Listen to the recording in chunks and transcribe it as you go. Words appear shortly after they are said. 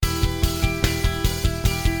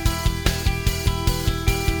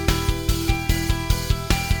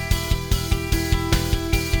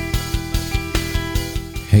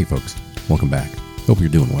folks. Welcome back. Hope you're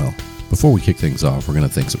doing well. Before we kick things off, we're going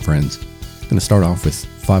to thank some friends. Going to start off with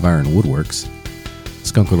 5 Iron Woodworks.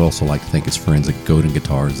 Skunk would also like to thank his friends at Godin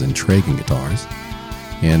Guitars and Tragan Guitars.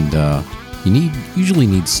 And you usually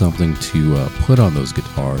need something to put on those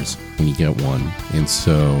guitars when you get one. And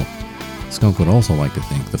so Skunk would also like to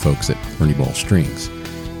thank the folks at Ernie Ball Strings.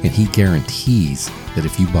 And he guarantees that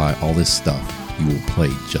if you buy all this stuff, you will play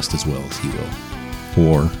just as well as he will.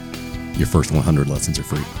 Or your first 100 lessons are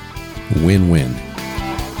free. Win-win.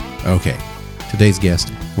 Okay, today's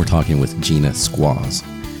guest, we're talking with Gina Squaz.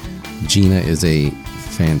 Gina is a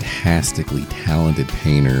fantastically talented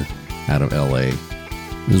painter out of LA.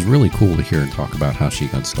 It was really cool to hear her talk about how she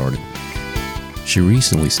got started. She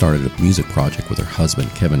recently started a music project with her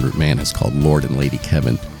husband, Kevin Rootmanis, called Lord and Lady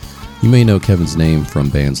Kevin. You may know Kevin's name from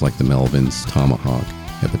bands like the Melvins, Tomahawk,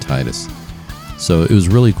 Hepatitis. So it was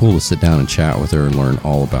really cool to sit down and chat with her and learn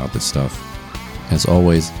all about this stuff. As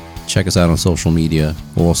always, check us out on social media.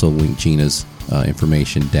 We'll also link Gina's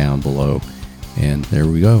information down below. And there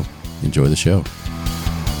we go. Enjoy the show.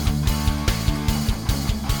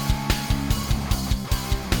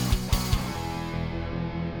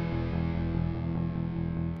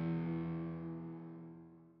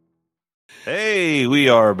 Hey, we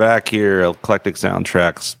are back here, Eclectic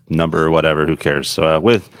Soundtracks number, whatever, who cares? So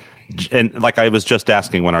and like I was just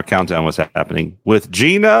asking when our countdown was happening, with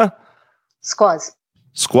Gina Squaz.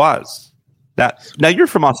 Now you're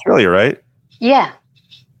from Australia, right? Yeah.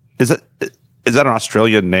 Is that an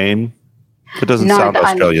Australian name? It doesn't sound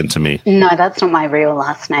Australian to me. No, that's not my real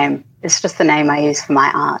last name. It's just the name I use for my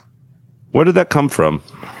art. Where did that come from?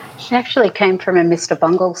 It actually came from a Mr.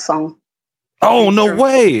 Bungle song. Oh, no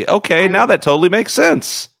way. Okay, now that totally makes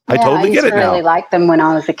sense. I totally get it now. I really liked them when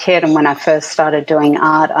I was a kid, and when I first started doing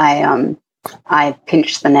art, I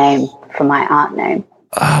pinched the name for my art name.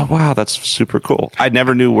 Oh, wow, that's super cool. I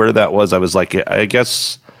never knew where that was. I was like, I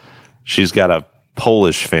guess she's got a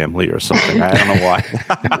Polish family or something. I don't know why.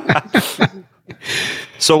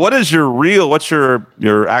 So what's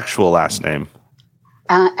your actual last name?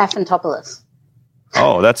 Afantopoulos.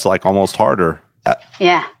 Oh, that's like almost harder.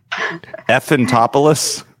 Yeah.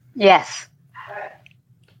 Afantopoulos? Yes.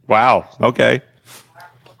 Wow. Okay.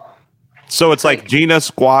 So it's like Gina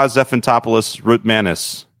Squaz Afantopoulos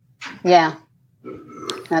Rootmanis. Yeah.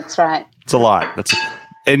 That's right. It's a lot.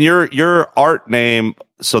 And your art name,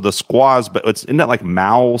 so the Squaz, but isn't that like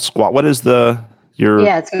Mal Squaz? What is Yeah,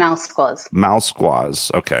 it's Mal Squaz. Mal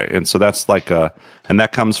Squaz. Okay. And so that's and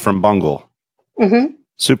that comes from Bungle. Mm-hmm.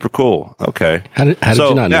 Super cool. Okay. How did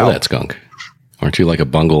you not know that, Skunk? Aren't you like a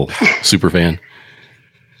Bungle super fan?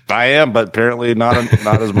 I am, but apparently not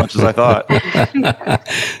as much as I thought.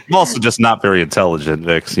 I'm also just not very intelligent,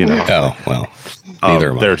 Vix, you know. Oh, well, neither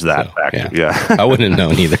am I. There's that factor. Yeah. I wouldn't have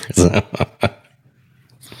known either.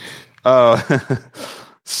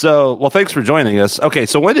 So. Well, thanks for joining us. Okay,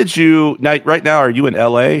 so right now, are you in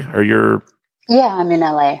LA or you're? Yeah, I'm in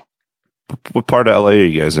LA. What part of LA are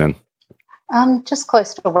you guys in? Just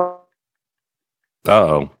close to.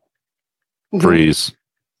 Uh-oh. Freeze.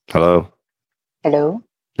 Hello? Hello?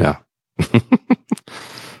 Yeah.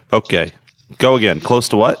 Okay. Go again. Close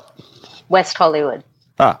to what? West Hollywood.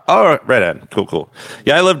 All right. Right on. Cool.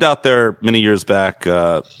 Yeah, I lived out there many years back,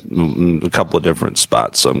 a couple of different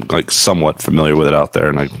spots. So I'm like somewhat familiar with it out there,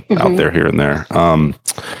 and out there here and there.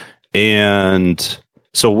 And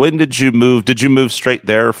so when did you move? Did you move straight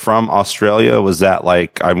there from Australia? Was that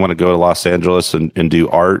like, I want to go to Los Angeles and do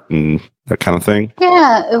art and that kind of thing?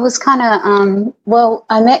 Yeah, it was kind of,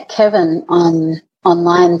 I met Kevin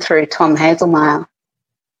online through Tom Hazelmeyer.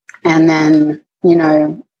 And then,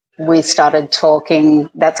 we started talking.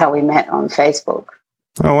 That's how we met on Facebook.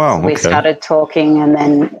 Oh, wow. So we started talking, and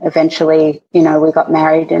then eventually, we got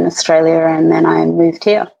married in Australia, and then I moved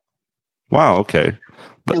here. Wow. Okay.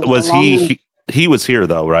 But was he was here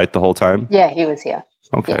though, right? The whole time? Yeah, he was here.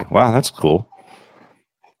 Okay. Yeah. Wow. That's cool.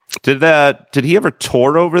 Did he ever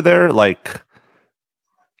tour over there? Like,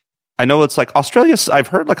 I know it's like Australia. I've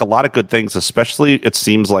heard like a lot of good things, especially it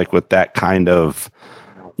seems like with that kind of,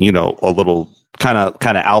 a little kind of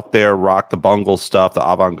out there rock, the bungle stuff, the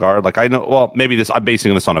avant-garde. Like I know, well, maybe I'm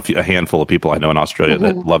basing this on a handful of people I know in Australia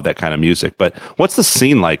that love that kind of music. But what's the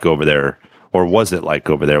scene like over there, or was it like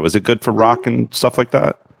over there? Was it good for rock and stuff like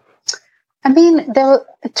that? I mean, the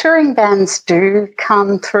touring bands do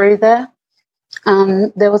come through there.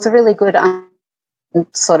 There was a really good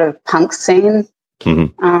sort of punk scene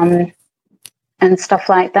and stuff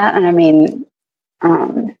like that. And I mean,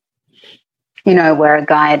 where a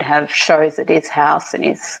guy'd have shows at his house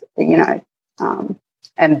and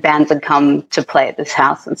and bands would come to play at this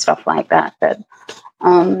house and stuff like that. But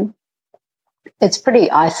it's pretty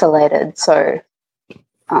isolated. So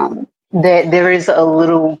there is a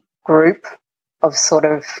little group of sort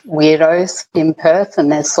of weirdos in Perth,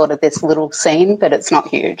 and there's sort of this little scene, but it's not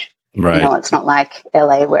huge. Right. It's not like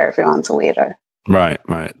LA where everyone's a weirdo. Right.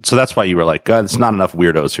 So that's why you were like, God, it's not enough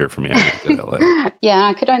weirdos here for me. I need to go to LA. Yeah,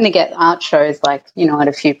 I could only get art shows like, at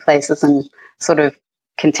a few places, and sort of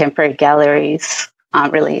contemporary galleries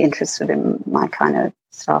aren't really interested in my kind of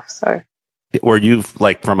stuff. So, were you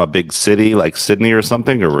like from a big city like Sydney or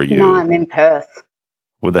something, or were you? No, I'm in Perth.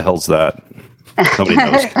 Where the hell's that? Nobody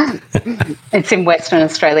knows. It's in Western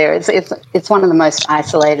Australia. It's one of the most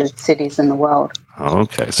isolated cities in the world. Oh,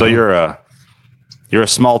 okay, so you're a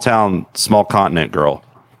small town, small continent girl.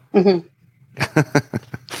 Mm-hmm.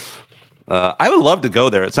 I would love to go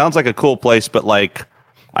there. It sounds like a cool place, but like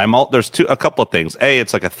there's a couple of things. A,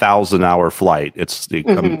 it's like 1,000-hour flight. It's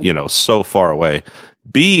so far away.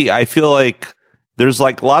 B, I feel like there's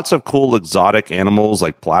like lots of cool exotic animals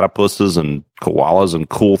like platypuses and koalas and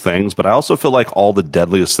cool things, but I also feel like all the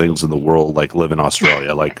deadliest things in the world like live in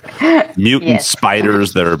Australia, like mutant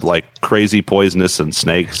spiders that are like crazy poisonous, and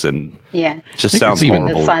snakes, and it just sounds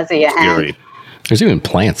horrible. The size of your hand. There's even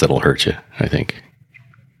plants that'll hurt you, I think.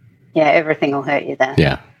 Yeah, everything will hurt you there.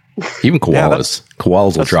 Yeah. Even koalas.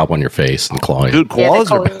 Koalas will drop on your face and claw you. Dude,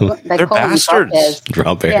 koalas they're bastards.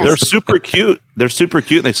 Drop bears. Yeah. They're super cute. They're super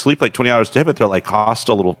cute. And they sleep like 20 hours a day, but they're like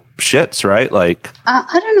hostile little shits, right? Like, I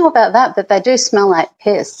don't know about that, but they do smell like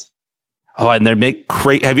piss. Oh, and they make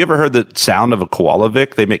crazy. Have you ever heard the sound of a koala,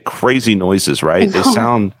 Vic? They make crazy noises, right? They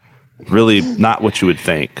sound really not what you would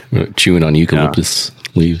think. Chewing on eucalyptus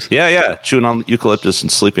leaves. Yeah. Chewing on eucalyptus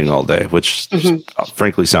and sleeping all day, which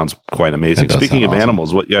frankly sounds quite amazing. Speaking of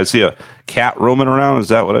animals, what you guys see a cat roaming around? Is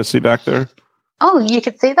that what I see back there? Oh, you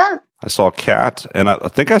could see that? I saw a cat, and I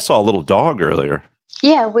think I saw a little dog earlier.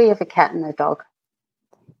 Yeah, we have a cat and a dog.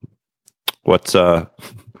 What are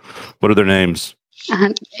their names?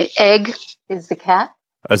 Egg is the cat.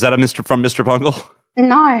 Is that from Mr. Bungle?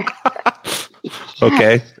 No.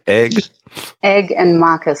 Okay, Egg. Egg, and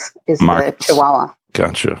Marcus is the Chihuahua.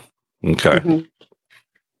 Gotcha. Okay. Mm-hmm.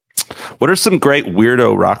 What are some great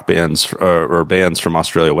weirdo rock bands or bands from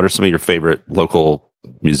Australia? What are some of your favorite local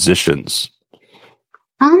musicians?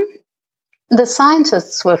 The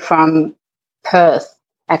Scientists were from Perth,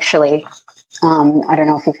 actually. I don't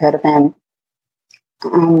know if you've heard of them.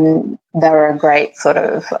 They were a great sort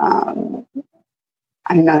of,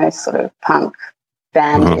 sort of punk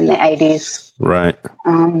band in the 80s. Right.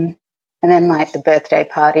 And then like the Birthday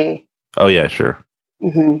Party. Oh, yeah, sure.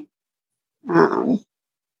 Mm-hmm.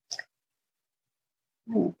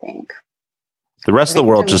 Let me think. The rest of the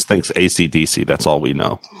world just thinks AC/DC. That's all we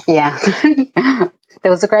know. Yeah.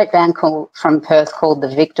 There was a great band from Perth called The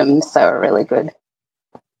Victims. They were really good.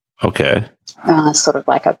 Okay. Sort of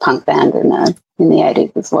like a punk band in the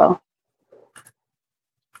 80s as well.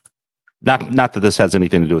 Not that this has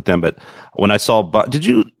anything to do with them, but when I saw, did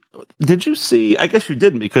you see? I guess you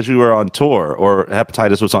didn't because you were on tour, or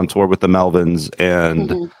Hepatitis was on tour with the Melvins and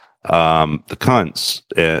the Cunts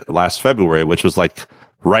last February, which was like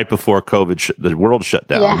right before COVID, the world shut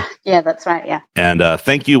down. Yeah, that's right. Yeah. And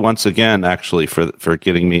thank you once again, actually, for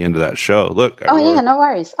getting me into that show. Look. No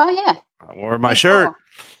worries. Oh yeah. I wore my shirt. Cool.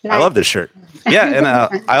 Nice. I love this shirt. Yeah, and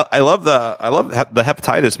I love the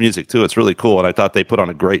Hepatitis music too. It's really cool, and I thought they put on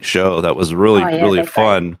a great show. That was really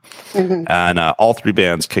fun. Mm-hmm. And all three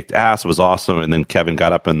bands kicked ass. It was awesome. And then Kevin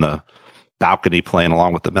got up in the balcony playing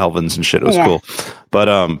along with the Melvins and shit. It was cool. But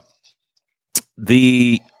and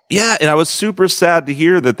I was super sad to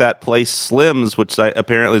hear that place Slim's, which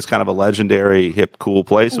apparently is kind of a legendary hip cool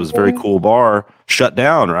place. It was a very cool bar, shut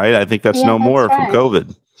down. Right? I think that's no more from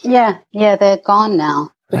COVID. Yeah, they're gone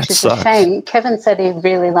now. Which is a shame. Kevin said he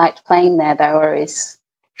really liked playing there. They were always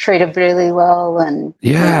treated really well. And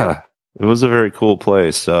it was a very cool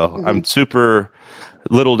place. So I'm super,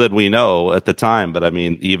 little did we know at the time, but I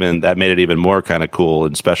mean, even that made it even more kind of cool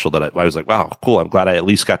and special that I was like, wow, cool. I'm glad I at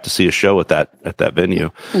least got to see a show at that venue.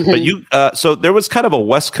 Mm-hmm. But so there was kind of a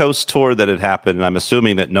West Coast tour that had happened, and I'm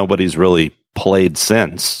assuming that nobody's really played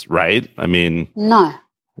since, right? I mean, no.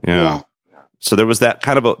 Yeah. So there was that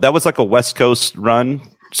kind of that was like a West Coast run.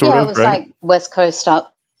 Sort of, it was like West Coast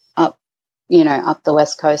up the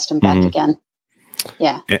West Coast and back again.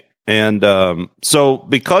 Yeah. And so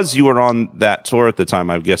because you were on that tour at the time,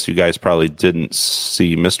 I guess you guys probably didn't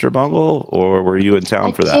see Mr. Bungle, or were you in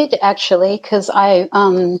town for that? I did, actually, because I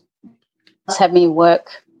had me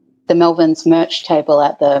work the Melvins merch table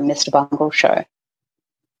at the Mr. Bungle show.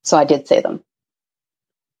 So I did see them.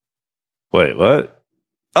 Wait, what?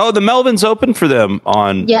 Oh, the Melvins opened for them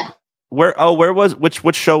on... Yeah. Where was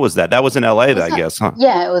which show was that? That was in LA, I guess, huh?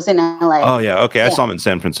 Yeah, it was in LA. Oh yeah, okay. I saw him in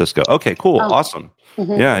San Francisco. Okay, cool, awesome.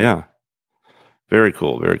 Mm-hmm. Yeah. Very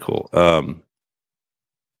cool, very cool.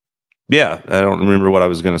 Yeah, I don't remember what I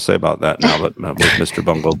was going to say about that now, but with Mr.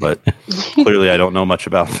 Bungle, but clearly I don't know much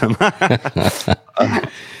about them.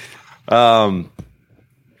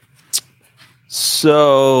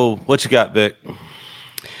 So what you got, Vic?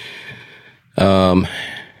 How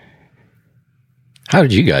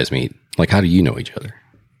did you guys meet? Like, how do you know each other?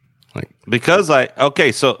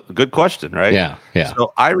 So good question, right? Yeah.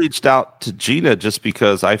 So I reached out to Gina just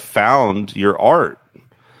because I found your art.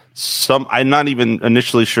 I'm not even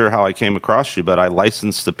initially sure how I came across you, but I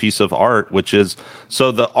licensed a piece of art, which is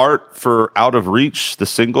so the art for Out of Reach, the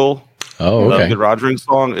single, okay. the Good Rogering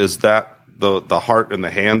song, is that the heart and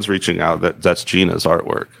the hands reaching out. That's Gina's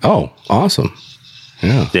artwork. Oh, awesome.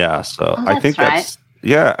 Yeah. So Oh, I think right.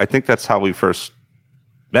 I think that's how we first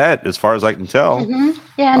met, as far as I can tell. Mm-hmm.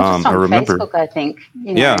 Yeah, and just I on remember. Facebook, I think.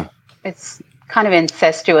 You know, Yeah. it's kind of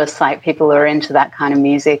incestuous, like people who are into that kind of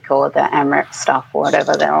music or the AMREP stuff or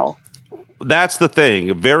whatever, they're all. That's the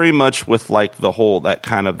thing, very much with like the whole, that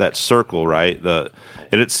kind of that circle, right?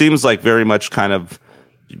 And it seems like very much kind of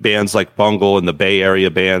bands like Bungle and the Bay Area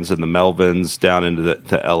bands and the Melvins down into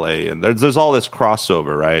to LA. And there's all this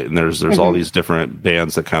crossover, right? And there's all these different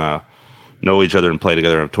bands that kind of know each other and play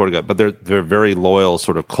together and tour together, but they're very loyal,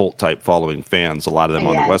 sort of cult type following fans, a lot of them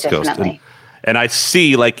on the West Coast. And I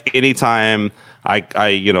see, like, anytime I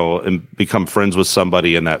become friends with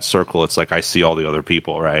somebody in that circle, it's like I see all the other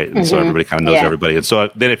people, right? And so everybody kind of knows everybody. And so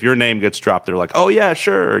then if your name gets dropped, they're like, oh yeah,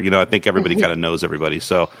 sure. I think everybody kind of knows everybody.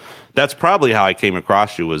 So that's probably how I came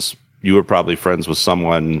across you, was you were probably friends with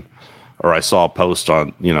someone, or I saw a post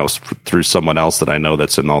on, through someone else that I know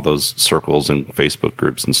that's in all those circles and Facebook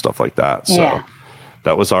groups and stuff like that. So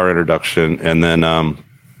that was our introduction. And then, and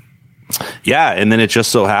then it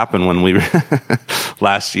just so happened when we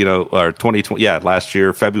last year,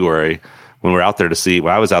 February, when I was out there to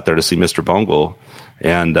see Mr. Bungle,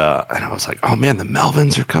 and I was like, oh man, the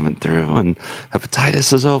Melvins are coming through and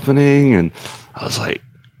Hepatitis is opening, and I was like,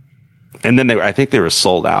 and then I think they were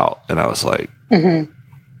sold out, and I was like,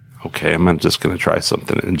 okay, I'm just going to try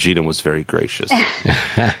something. And Gina was very gracious.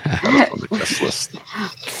 That was on the guest list.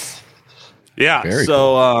 Yeah. Very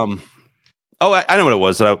cool. I know what it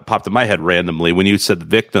was that popped in my head randomly when you said the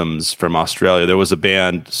Victims from Australia. There was a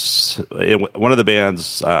band, one of the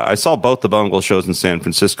bands, I saw both the Bungle shows in San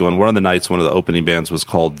Francisco, and one of the nights, one of the opening bands was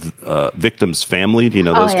called Victims Family. Do you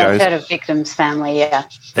know those guys? I've heard of Victims Family, yeah.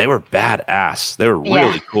 They were badass. They were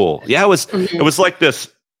really cool. Yeah, it was like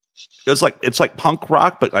this. It's like punk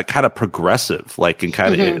rock, but like kind of progressive, like, and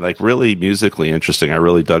kind of like really musically interesting. I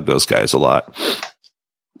really dug those guys a lot.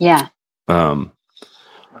 Yeah.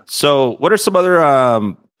 So what are some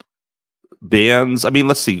other bands? I mean,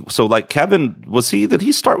 let's see. So like Kevin, did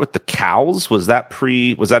he start with the Cows? Was that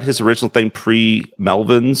his original thing pre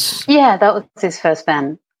Melvins? Yeah, that was his first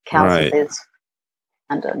band, Cows Right. of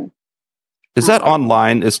London. Is that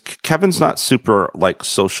online? Kevin's not super like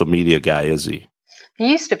social media guy, is he? He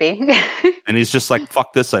used to be. And he's just like,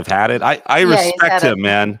 fuck this, I've had it. I respect him,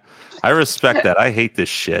 man. I respect that. I hate this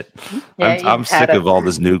shit. Yeah, I'm sick of all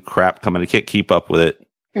this new crap coming. I can't keep up with it.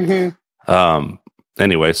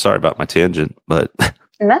 Anyway, sorry about my tangent, but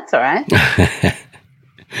That's all right.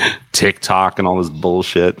 TikTok and all this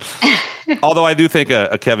bullshit. Although I do think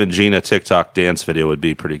a Kevin Gina TikTok dance video would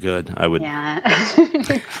be pretty good. I would. Yeah.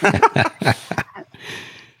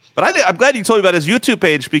 But I'm glad you told me about his YouTube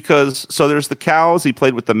page, because there's the Cows. He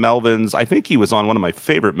played with the Melvins. I think he was on one of my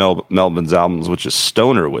favorite Melvins albums, which is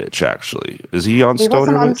Stoner Witch. Actually, is he on Stoner Witch? He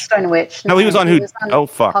wasn't on Stoner Witch. No, he was on Oh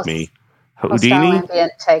fuck me, Houdini.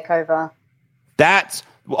 Ambient Takeover. That's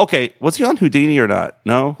okay. Was he on Houdini or not?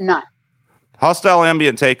 No. Hostile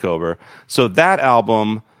Ambient Takeover. So that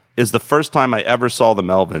album is the first time I ever saw the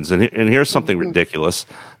Melvins. And here's something ridiculous.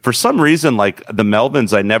 For some reason, like the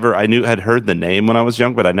Melvins, I had heard the name when I was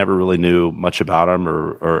young, but I never really knew much about them,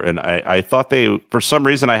 and I thought for some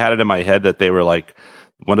reason I had it in my head that they were like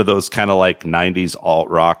one of those kind of like 90s alt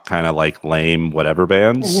rock kind of like lame whatever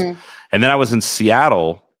bands. And then I was in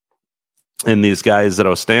Seattle, and these guys that I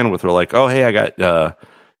was staying with were like, oh, hey, I got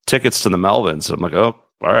tickets to the Melvins. And I'm like, oh,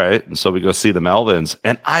 all right. And so we go see the Melvins,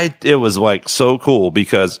 and it was like so cool,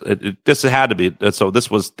 because this had to be. So this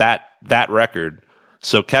was that record.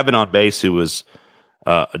 So Kevin on bass, who was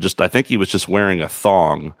I think he was just wearing a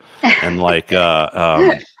thong, and like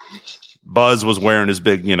Buzz was wearing his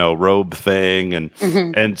big, robe thing,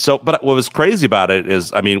 and so. But what was crazy about it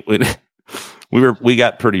is, I mean, we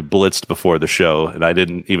got pretty blitzed before the show, and I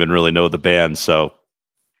didn't even really know the band. So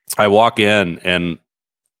I walk in, and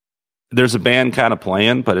there's a band kind of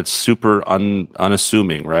playing, but it's super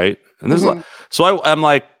unassuming, right? And there's so I'm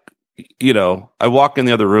like, you know, I walk in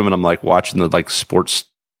the other room and I'm like watching the like sports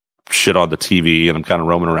shit on the TV, and I'm kind of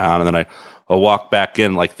roaming around, and then I'll walk back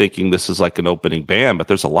in like thinking this is like an opening band, but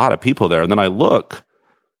there's a lot of people there, and then I look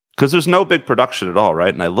because there's no big production at all,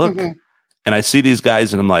 right? And I look and I see these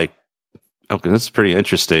guys, and I'm like, okay, this is pretty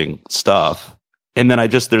interesting stuff. And then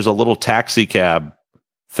there's a little taxi cab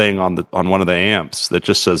thing on one of the amps that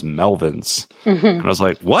just says Melvins. And I was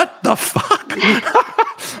like, what the fuck?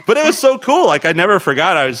 But it was so cool. Like, I never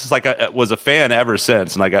forgot. I was just like, I was a fan ever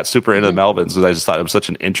since. And I got super into the Melvins because I just thought it was such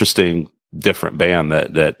an interesting, different band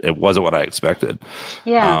that it wasn't what I expected.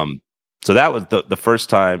 Yeah. So that was the first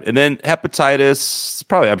time. And then Hepatitis,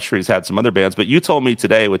 probably, I'm sure he's had some other bands, but you told me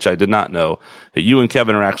today, which I did not know, that you and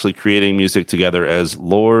Kevin are actually creating music together as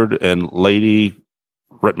Lord and Lady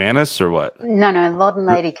Ritmanis, or what? No, Lord and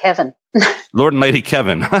Lady Kevin. Lord and Lady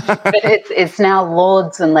Kevin. But it's now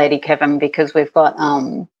Lords and Lady Kevin because we've got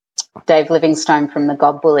Dave Livingstone from the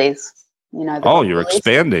God Bullies. You know. You're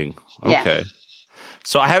expanding. Okay. Yeah.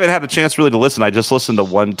 So I haven't had a chance really to listen. I just listened to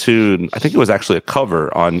one tune. I think it was actually a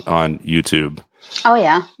cover on YouTube. Oh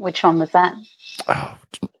yeah, which one was that? Oh,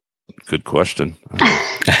 good question.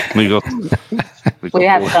 Let me go. We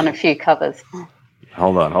have done a few covers.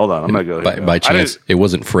 Hold on. I'm gonna go. By chance, it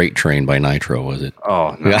wasn't Freight Train by Nitro, was it?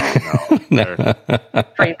 Oh no.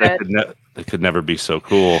 They could never be so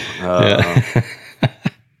cool.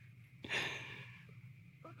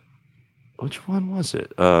 Which one was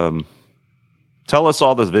it? Tell us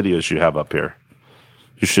all the videos you have up here.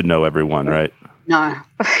 You should know everyone, right? No.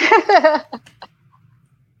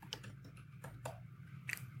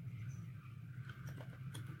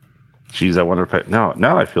 Jeez, I wonder if now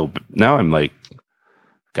I'm like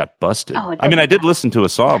got busted. Oh, I mean, I did listen to a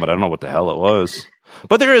song, but I don't know what the hell it was.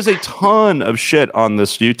 But there is a ton of shit on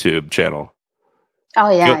this YouTube channel. Oh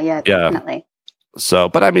yeah, definitely. So,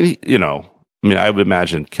 but I mean, I would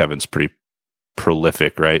imagine Kevin's pretty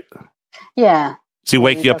prolific, right? Yeah. So he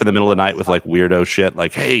wake you up in the middle of the night with like weirdo shit,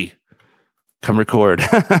 like, "Hey, come record."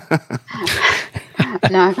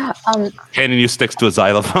 No. Handing you sticks to a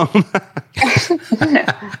xylophone.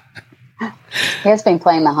 He has been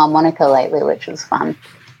playing the harmonica lately, which was fun.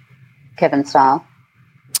 Kevin style.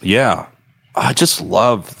 Yeah. I just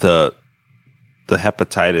love the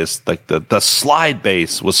Hepatitis, like the slide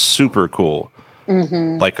bass was super cool.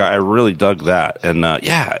 Like I really dug that. And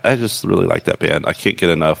I just really like that band. I can't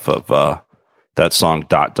get enough of that song ...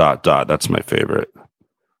 That's my favorite.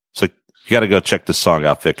 So you got to go check this song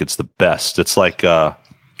out, Vic. It's the best. It's like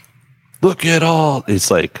look at all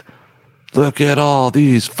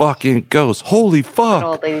these fucking ghosts. Holy fuck.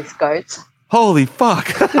 All these goats. Holy fuck. ...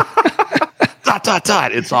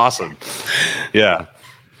 It's awesome. Yeah.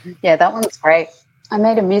 Yeah, that one's great. I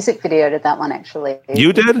made a music video to that one, actually.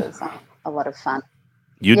 You did? It was a lot of fun.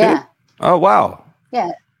 You did? Oh, wow.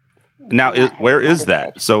 Yeah. Now, where is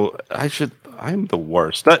that? So I'm the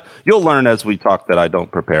worst. You'll learn as we talk that I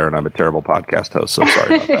don't prepare, and I'm a terrible podcast host, so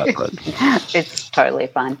sorry about that. But. It's totally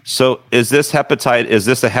fine. So is this a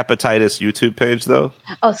Hepatitis YouTube page, though?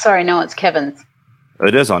 Oh, sorry. No, it's Kevin's.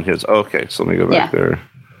 It is on his. Okay, so let me go back there.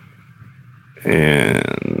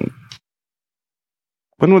 And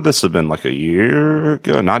when would this have been? Like a year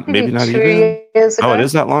ago? Maybe not 2 even. years ago. Oh, it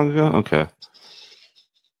is that long ago? Okay. ...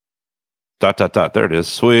 There it is.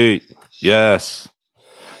 Sweet. Yes.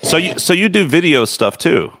 So you do video stuff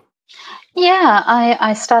too? Yeah,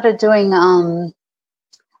 I started doing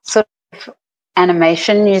sort of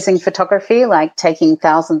animation using photography, like taking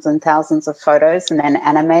thousands and thousands of photos and then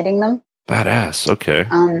animating them. Badass. Okay.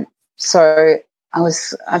 So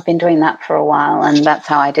I've been doing that for a while, and that's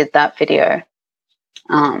how I did that video.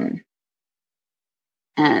 And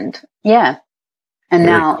yeah, and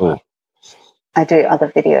Very now cool. I do other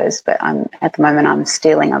videos, but at the moment I'm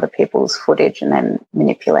stealing other people's footage and then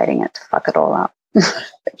manipulating it to fuck it all up.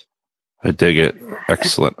 I dig it.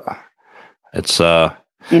 Excellent. It's ads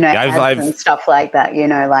and stuff like that.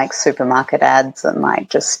 Like supermarket ads and like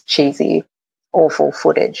just cheesy, awful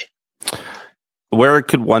footage. Where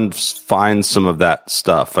could one find some of that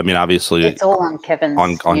stuff? I mean, obviously, it's all on Kevin's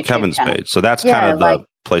on Kevin's channel. page. So that's kind of the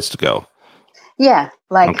place to go. Yeah,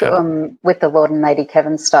 like with the Lord and Lady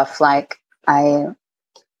Kevin stuff, like Kevin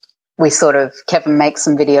makes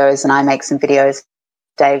some videos and I make some videos.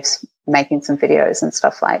 Dave's making some videos and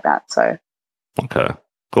stuff like that. So okay,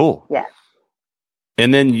 cool. Yeah.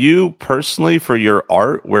 And then you personally, for your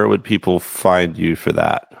art, where would people find you for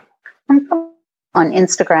that? On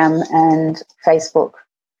Instagram and Facebook.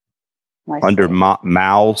 Mostly. Under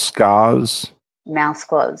Malsquaz?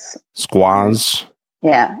 Malsquaz. Squaz?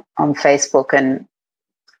 Yeah, on Facebook and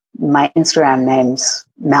my Instagram name's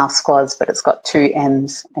Mouse Squads, but it's got 2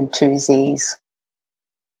 M's and 2 Z's.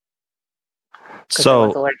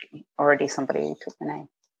 So there was already somebody who took the name.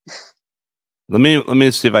 Let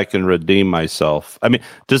me see if I can redeem myself. I mean,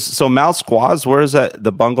 Mouse Squads, where is that?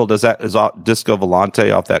 The bungle, is Disco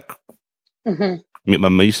Volante off that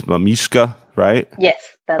Mamishka, right? Yes,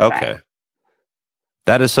 that's right. Okay.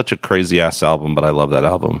 That is such a crazy ass album, but I love that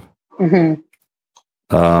album.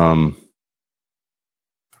 Mm-hmm. I'm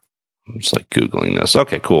just like Googling this.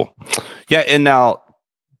 Okay, cool. Yeah, and now,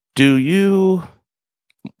 do you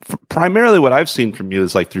primarily what I've seen from you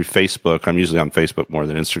is like through Facebook? I'm usually on Facebook more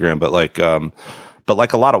than Instagram, but like a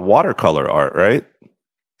lot of watercolor art, right?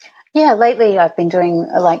 Yeah, lately I've been doing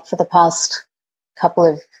for the past couple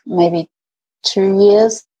of maybe 2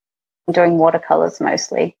 years, I'm doing watercolors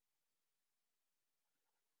mostly.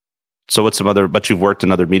 So what's but you've worked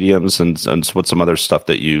in other mediums and what's some other stuff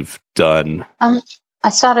that you've done? I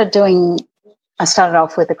started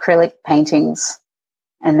off with acrylic paintings,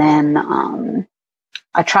 and then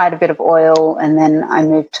I tried a bit of oil, and then I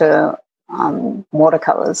moved to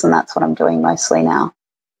watercolors, and that's what I'm doing mostly now.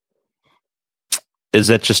 Is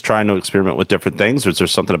that just trying to experiment with different things, or is there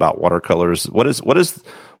something about watercolors? What is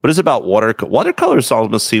about watercolors?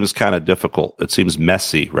 Almost seems kind of difficult. It seems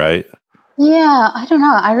messy, right? Yeah, I don't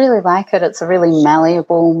know. I really like it. It's a really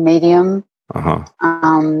malleable medium. Uh-huh.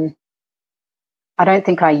 I don't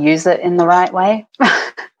think I use it in the right way.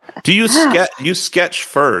 Do you sketch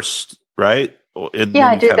first, right? Yeah,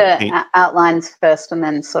 I do the outlines first and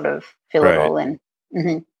then sort of fill it all in.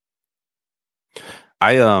 Mm-hmm.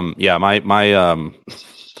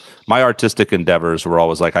 My artistic endeavors were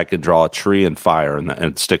always like I could draw a tree and fire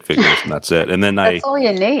and stick figures and that's it. And then that's all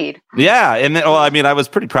you need. Yeah, and then I was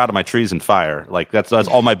pretty proud of my trees and fire. Like that's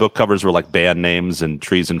all my book covers were like band names and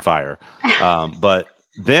trees and fire. But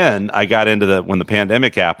then I got into when the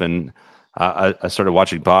pandemic happened. I started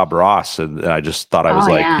watching Bob Ross, and I just thought I was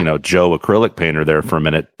Joe acrylic painter there for a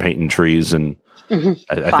minute, painting trees, and I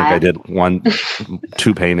think I did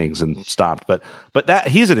 2 paintings and stopped. But that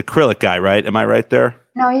he's an acrylic guy, right? Am I right there?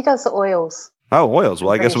 No, he does the oils. Oh, oils.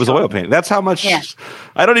 Well, I guess it was oil painting. That's how much. Yeah.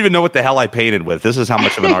 I don't even know what the hell I painted with. This is how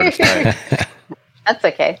much of an artist I am. That's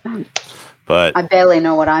okay. But I barely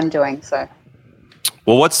know what I'm doing. So.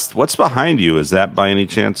 Well, what's behind you? Is that by any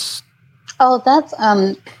chance? Oh, that's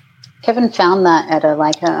Kevin found that at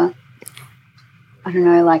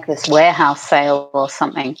this warehouse sale or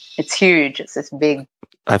something. It's huge. It's this big.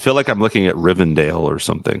 I feel like I'm looking at Rivendell or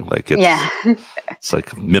something. Like it's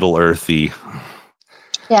like Middle Earthy.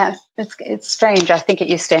 Yeah, it's strange. I think it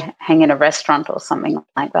used to hang in a restaurant or something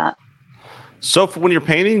like that. So when you're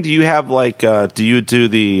painting, do you have do you do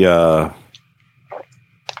the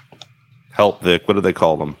help Vic? What do they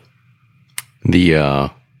call them? The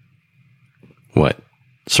what?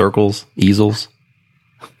 Circles, easels.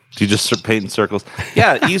 Do you just paint in circles?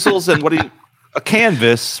 Yeah, easels and a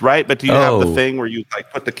canvas, right? But do you have the thing where you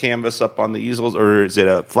put the canvas up on the easels, or is it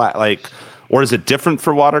a flat or is it different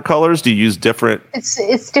for watercolors? Do you use different?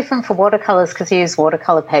 It's different for watercolors because you use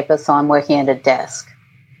watercolor paper, so I'm working at a desk.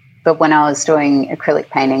 But when I was doing acrylic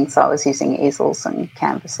paintings, I was using easels and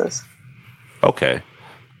canvases. Okay.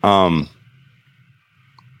 So,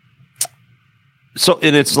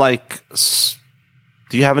 and it's like,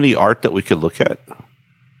 do you have any art that we could look at?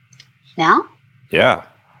 Now? Yeah.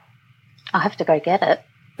 I'll have to go get it.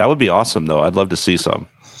 That would be awesome, though. I'd love to see some.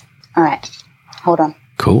 All right. Hold on.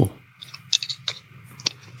 Cool.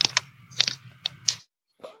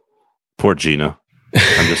 Poor Gina.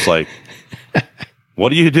 I'm just like, what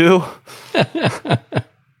do you do? I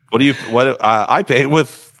paint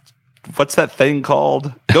with, what's that thing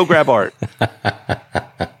called? Go grab art.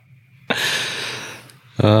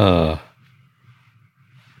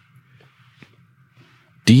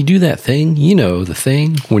 Do you do that thing? You know, the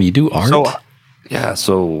thing when you do art?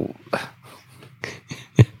 So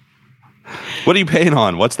what do you paint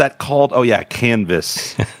on? What's that called? Oh yeah,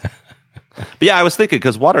 canvas. But yeah, I was thinking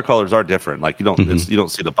because watercolors are different. Like you don't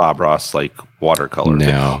see the Bob Ross watercolor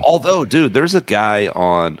thing. Although, dude, there's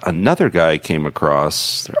another guy I came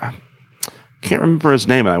across. I can't remember his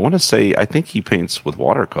name, and I want to say I think he paints with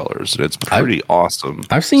watercolors. It's pretty awesome.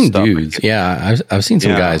 I've seen dudes. Yeah, I've seen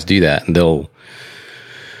some guys do that, and they'll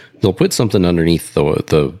put something underneath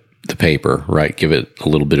the paper, right? Give it a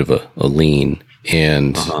little bit of a lean,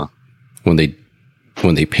 and when they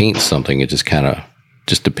paint something, it just kind of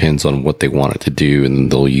depends on what they want it to do,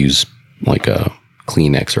 and they'll use like a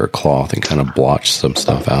Kleenex or a cloth and kind of blotch some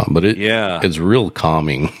stuff out. But it's real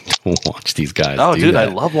calming to watch these guys. Oh, do dude, that.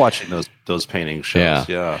 I love watching those painting shows.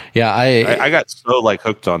 Yeah. I got so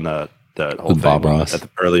hooked on the whole thing Bob Ross at the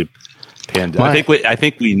early I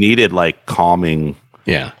think we needed like calming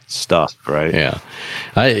stuff, right? Yeah.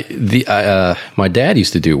 My dad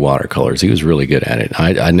used to do watercolors. He was really good at it.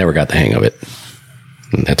 I never got the hang of it.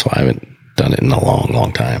 And that's why I haven't done it in a long,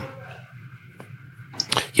 long time.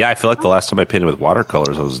 Yeah, I feel like the last time I painted with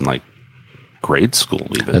watercolors, I was in like grade school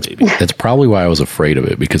even. That's probably why I was afraid of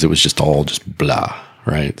it, because it was just all just blah,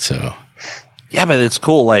 right? So yeah, but it's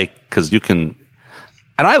cool, like, because you can,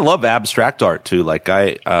 and I love abstract art too. Like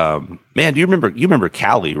man, do you remember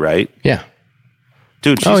Callie, right? Yeah.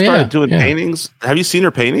 Dude, she started doing paintings. Have you seen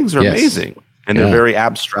her paintings? They're amazing. And they're very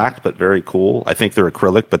abstract, but very cool. I think they're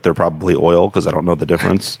acrylic, but they're probably oil because I don't know the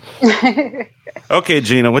difference. Okay,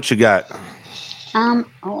 Gina, what you got? So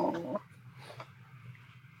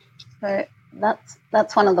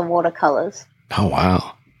that's one of the watercolors. Oh,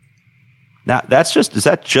 wow. Now, is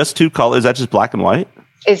that just two colors? Is that just black and white?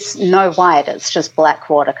 It's no white. It's just black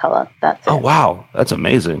watercolor. That's it. Oh, wow. That's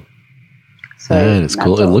amazing. So that is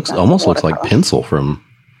cool. It almost looks like pencil from.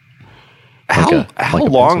 How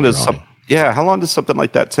long does something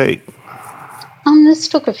like that take? This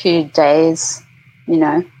took a few days,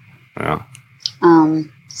 Yeah.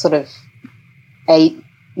 Sort of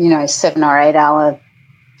 7 or 8 hour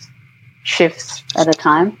shifts at a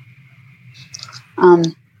time.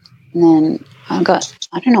 And then I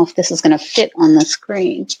don't know if this is going to fit on the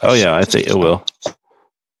screen. Oh yeah, I think it will.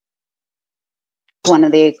 One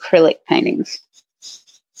of the acrylic paintings.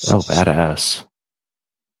 Oh, badass.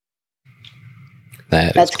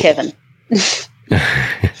 That's cool. Kevin.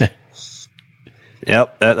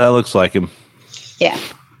 Yep, that looks like him. Yeah.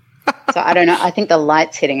 So I don't know. I think the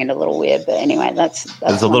light's hitting it a little weird, but anyway, that's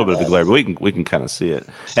there's a little bit of a glare, but we can kind of see it.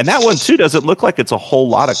 And that one too doesn't look like it's a whole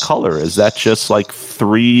lot of color. Is that just like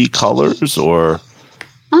 3 colors, or?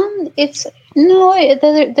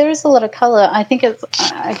 There is a lot of color. I think it's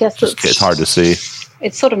hard to see.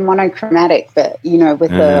 It's sort of monochromatic, but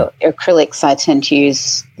with the acrylics, I tend to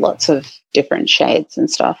use lots of different shades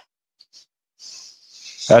and stuff.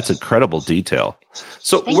 That's incredible detail.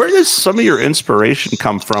 So where does some of your inspiration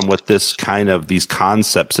come from with this kind of these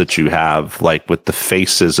concepts that you have, like with the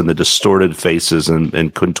faces and the distorted faces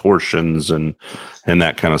and contortions and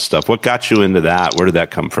that kind of stuff? What got you into that? Where did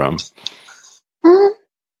that come from?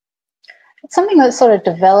 It's something that sort of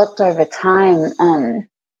developed over time.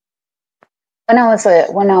 When I was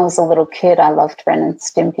a little kid, I loved Ren and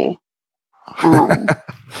Stimpy.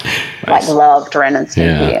 Nice. Loved Ren and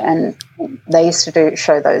Stimpy, and they used to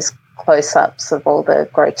show those close-ups of all the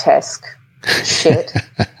grotesque shit,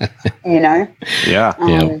 Yeah.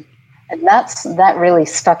 And that really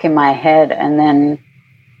stuck in my head, and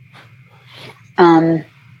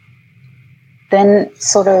then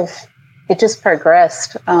sort of it just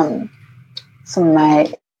progressed. Some of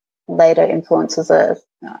my later influences are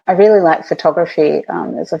I really like photography.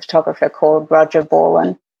 There's a photographer called Roger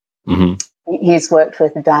Borland. Mm-hmm. He's worked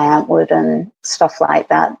with Diane Wood and stuff like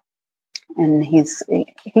that. And he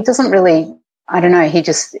doesn't really, I don't know, he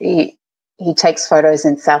takes photos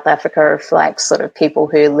in South Africa of like sort of people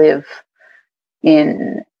who live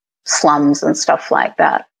in slums and stuff like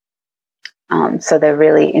that. So they're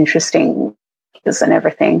really interesting and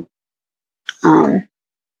everything. And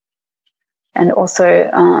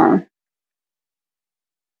also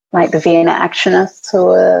like the Vienna Actionists who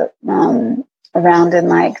were around in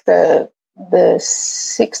like the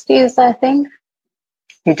 60s, I think,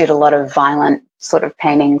 who did a lot of violent sort of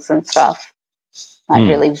paintings and stuff, like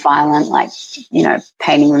really violent, like,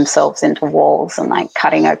 painting themselves into walls and like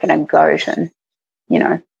cutting open a goat and,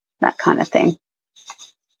 that kind of thing.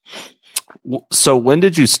 So when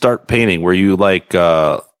did you start painting? Were you like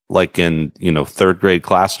in, third grade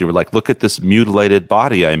class, you were like, look at this mutilated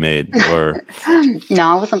body I made? Or no,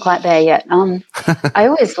 I wasn't quite there yet. I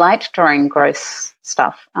always liked drawing gross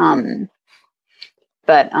stuff.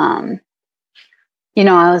 But I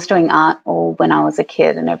was doing art all when I was a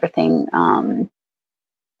kid and everything. And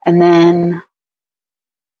then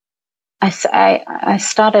I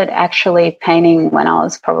started actually painting when I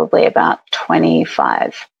was probably about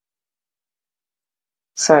 25.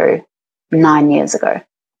 So 9 years ago.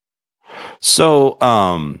 So,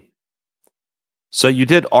 so you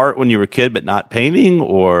did art when you were a kid, but not painting,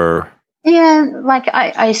 or? Yeah, like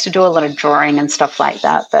I used to do a lot of drawing and stuff like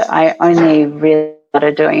that, but I only really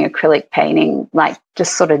started doing acrylic painting, like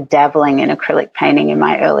just sort of dabbling in acrylic painting in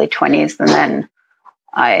my early 20s, and then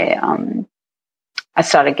I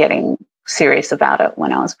started getting serious about it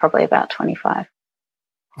when I was probably about 25.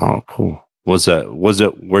 Oh, cool. Was it?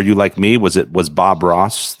 Were you like me? Was Bob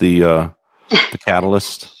Ross the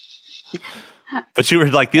catalyst? But you were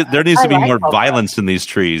like, there needs to be more violence in these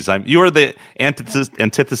trees. You were the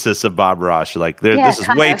antithesis of Bob Ross. You're like, this is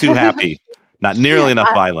way too happy. Not nearly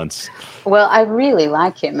enough violence. Well, I really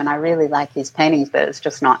like him and I really like his paintings, but it's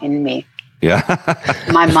just not in me. Yeah.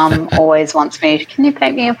 My mum always wants me, can you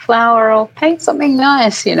paint me a flower or paint something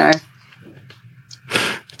nice,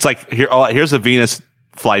 It's like, here's a Venus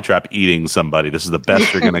flytrap eating somebody. This is the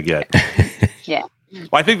best you're going to get. Yeah.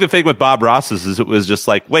 Well, I think the thing with Bob Ross is it was just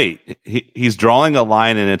like, wait, he's drawing a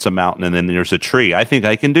line and it's a mountain and then there's a tree. I think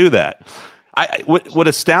I can do that. What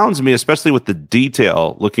astounds me, especially with the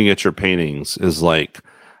detail looking at your paintings, is like,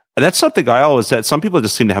 that's something I always said. Some people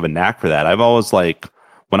just seem to have a knack for that. I've always like,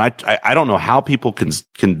 when I don't know how people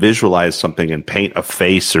can visualize something and paint a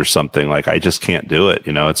face or something. Like, I just can't do it.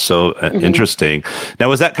 It's so interesting. Now,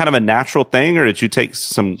 was that kind of a natural thing, or did you take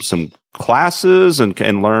some classes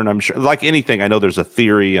and learn? I'm sure, like anything, I know there's a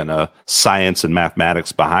theory and a science and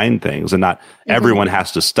mathematics behind things, and not everyone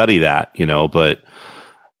has to study that, but.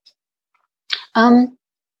 No,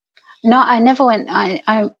 I never went.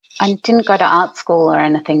 I didn't go to art school or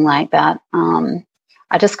anything like that.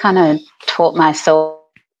 I just kind of taught myself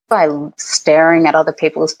by staring at other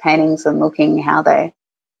people's paintings and looking how they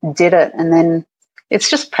did it, and then it's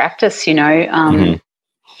just practice,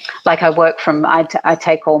 Like I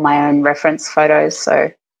take all my own reference photos,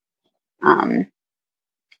 so I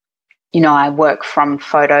work from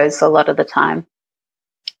photos a lot of the time.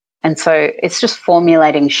 And so it's just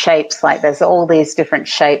formulating shapes. Like, there's all these different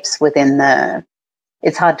shapes within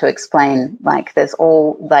it's hard to explain. Like, there's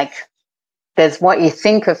what you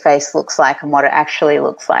think a face looks like and what it actually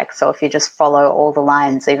looks like. So if you just follow all the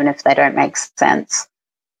lines, even if they don't make sense,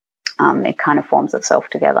 it kind of forms itself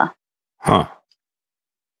together. Huh.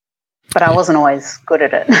 But I wasn't always good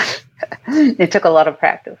at it. It took a lot of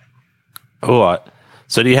practice. Oh,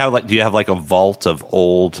 so do you have like a vault of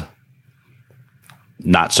old,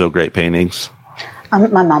 not so great paintings?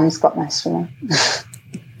 My mum's got most of them.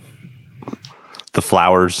 The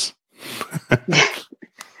flowers.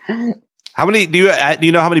 How many do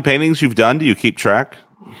you know how many paintings you've done? Do you keep track?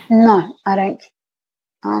 No, I don't.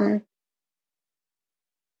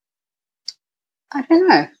 I don't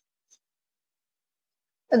know.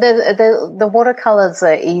 The watercolors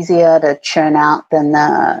are easier to churn out than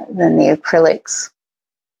the acrylics.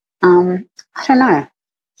 I don't know.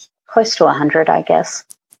 Close to 100, I guess.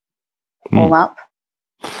 All up.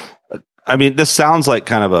 I mean, this sounds like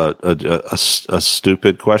kind of a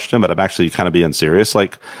stupid question, but I'm actually kind of being serious.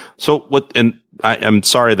 Like, so what? And I'm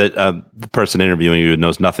sorry that the person interviewing you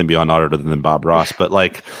knows nothing beyond art other than Bob Ross, but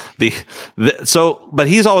like but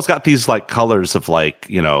he's always got these like colors of like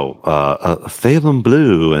Phalum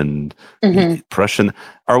blue and Prussian.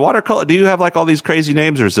 Are watercolor? Do you have like all these crazy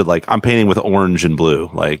names, or is it like I'm painting with orange and blue?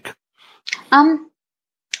 Like,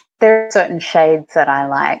 there are certain shades that I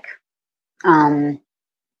like.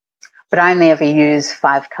 But I only ever use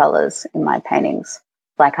 5 colors in my paintings.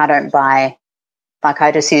 Like, I don't buy, like,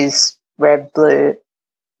 I just use red, blue,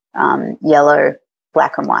 yellow,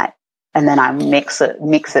 black, and white, and then I mix it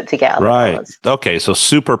to get other colors. Okay, so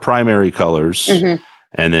super primary colors,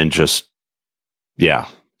 and then just okay,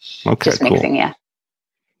 just mixing, yeah.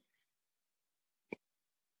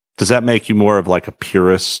 Does that make you more of like a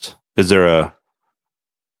purist? Is there a?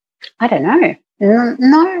 I don't know.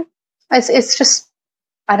 No, it's just.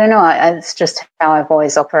 I don't know. It's just how I've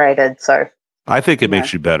always operated. So I think it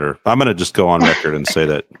makes you better. I'm going to just go on record and say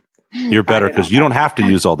that you're better because you don't have to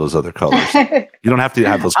use all those other colors. You don't have to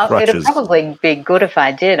have those crutches. It'd probably be good if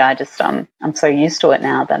I did. I just I'm so used to it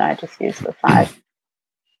now that I just use the 5.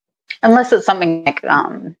 Unless it's something like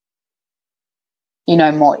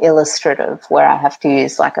more illustrative, where I have to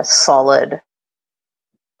use like a solid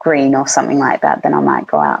green or something like that, then I might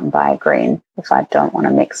go out and buy a green if I don't want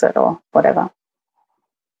to mix it or whatever.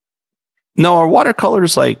 No, are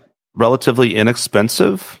watercolors like relatively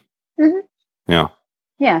inexpensive? Yeah.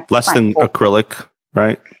 Yeah. Less than acrylic,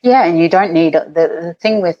 right? Yeah, and you don't need the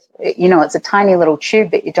thing with it's a tiny little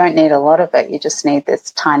tube, but you don't need a lot of it. You just need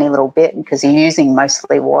this tiny little bit because you're using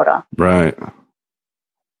mostly water. Right.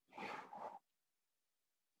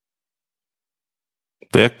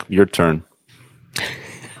 Vic, your turn.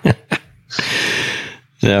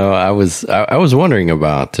 No, I was wondering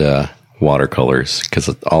about watercolors, because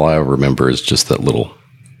all I remember is just that little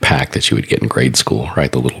pack that you would get in grade school,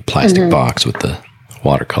 right? The little plastic box with the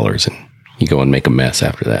watercolors, and you go and make a mess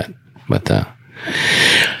after that. But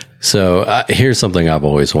so here's something I've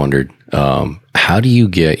always wondered: how do you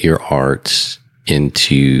get your art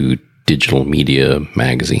into digital media,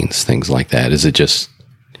 magazines, things like that? Is it just?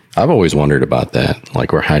 I've always wondered about that,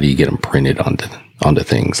 like, or how do you get them printed onto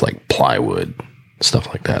things like plywood, stuff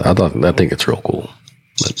like that. I think it's real cool.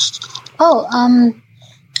 But.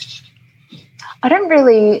 I don't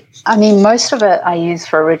really. I mean, most of it I use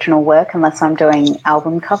for original work, unless I'm doing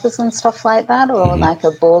album covers and stuff like that, or like a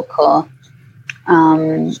book, or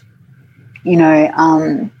and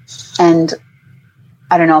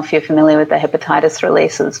I don't know if you're familiar with the Hepatitis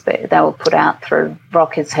releases, but they were put out through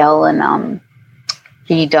Rock Is Hell, and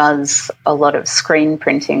he does a lot of screen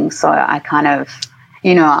printing. So I kind of,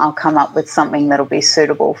 I'll come up with something that'll be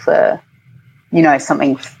suitable for,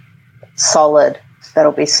 something solid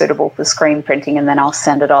that'll be suitable for screen printing, and then I'll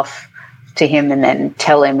send it off to him and then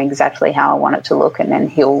tell him exactly how I want it to look, and then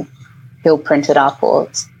he'll print it up or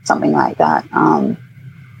something like that.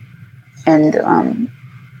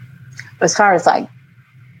 As far as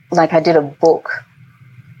like I did a book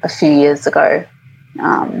a few years ago,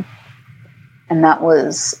 and that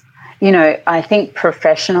was, I think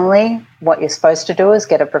professionally what you're supposed to do is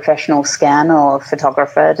get a professional scanner or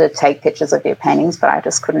photographer to take pictures of your paintings, but I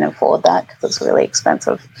just couldn't afford that because it's really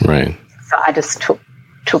expensive. Right. So I just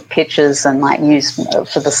took pictures and like used,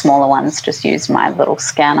 for the smaller ones, just used my little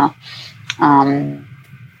scanner, and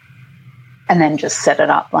then just set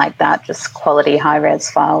it up like that, just quality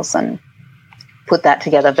high-res files, and put that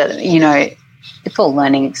together. But, it's all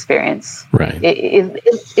learning experience. Right.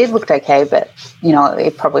 It looked okay, but,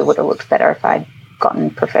 it probably would have looked better if I'd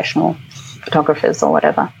gotten professional photographers or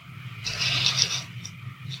whatever.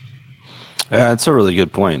 Yeah, that's a really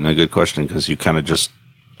good point and a good question, because you kind of just,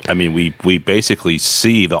 we basically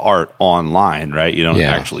see the art online, right? You don't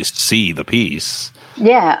actually see the piece.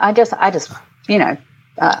 Yeah, I just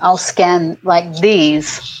I'll scan like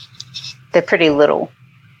these. They're pretty little,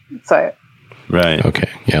 so. Right. Okay.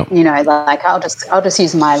 Yeah. Like I'll just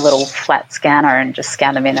use my little flat scanner and just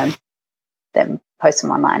scan them in and then post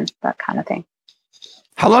them online, that kind of thing.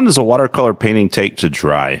 How long does a watercolor painting take to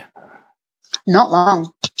dry? Not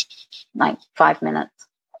long, like 5 minutes.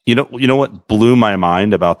 You know what blew my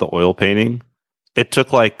mind about the oil painting? It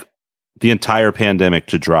took like the entire pandemic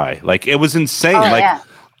to dry. Like, it was insane. Yeah.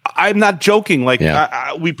 I'm not joking. Like,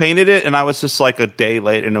 we painted it, and I was just like a day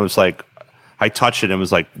late, and it was like, I touched it and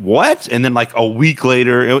was like, what? And then like a week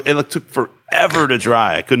later, it took forever to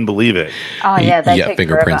dry. I couldn't believe it. Oh, yeah. You got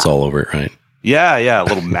fingerprints all over it, right? Yeah. A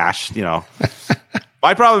little mashed,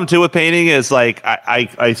 My problem too with painting is like,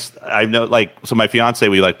 I know, like, so my fiance,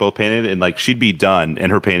 we like both painted, and like she'd be done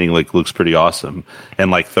and her painting like looks pretty awesome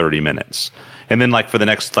in like 30 minutes. And then like for the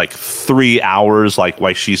next like 3 hours, like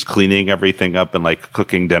while she's cleaning everything up and like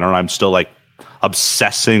cooking dinner, I'm still like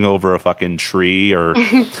obsessing over a fucking tree, or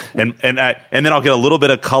and then I'll get a little bit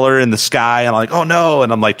of color in the sky, and I'm like, oh no,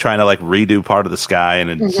 and I'm like trying to like redo part of the sky, and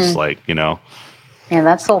it's just like, Yeah,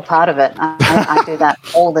 that's all part of it. I do that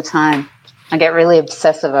all the time. I get really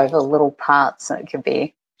obsessive over little parts that it could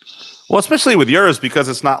be. Well, especially with yours, because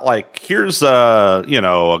it's not like, here's a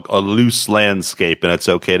loose landscape and it's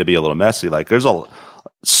okay to be a little messy. Like, there's a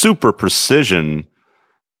super precision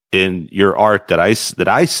in your art that I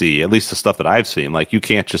see, at least the stuff that I've seen. Like, you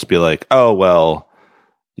can't just be like, oh, well,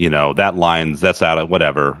 that that's out of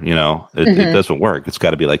whatever, it doesn't work. It's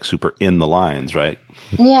got to be like super in the lines, right?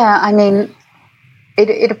 Yeah,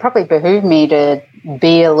 it'd probably behoove me to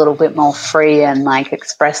be a little bit more free and like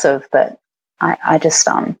expressive, but I just,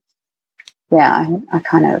 I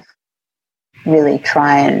kind of really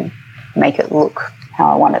try and make it look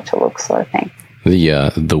how I want it to look, sort of thing.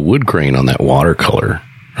 The wood grain on that watercolor,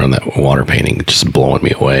 on that water painting, just blowing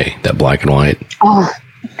me away. That black and white. Oh,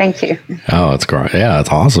 thank you. Oh, it's great. Yeah, it's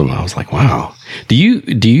awesome. I was like, wow. Do you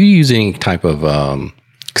use any type of,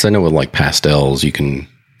 because I know with like pastels, you can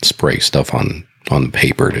spray stuff on the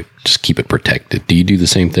paper to just keep it protected. Do you do the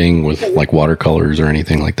same thing with like watercolors or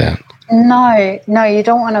anything like that? No, you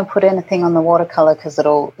don't want to put anything on the watercolor, because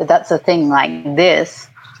that's the thing, like this,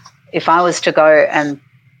 if I was to go and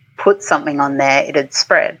put something on there, it'd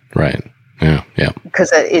spread. Right. Yeah.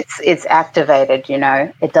 Because it's activated,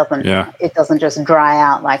 it doesn't just dry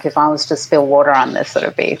out. Like, if I was to spill water on this,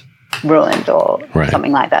 it'd be ruined or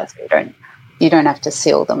something like that. So you don't have to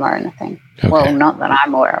seal them or anything. Okay. Well, not that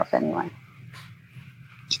I'm aware of anyway.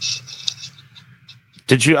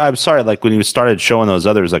 I'm sorry, like when you started showing those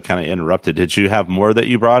others, I kind of interrupted. Did you have more that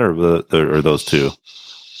you brought, or those two?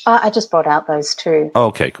 I just brought out those two. Oh,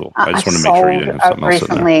 okay, cool. I just want to make sure you didn't have something else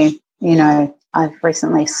in there. I've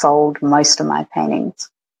recently sold most of my paintings.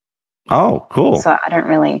 Oh, cool. So I don't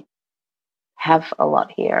really have a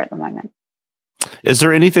lot here at the moment. Is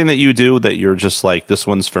there anything that you do that you're just like, this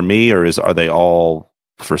one's for me, or are they all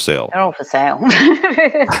for sale? They're all for sale.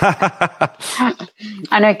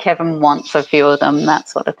 I know Kevin wants a few of them, that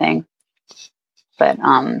sort of thing. But,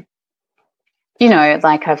 like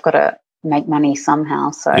I've got make money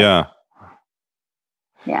somehow. So yeah.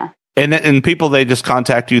 And people, they just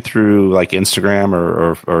contact you through like Instagram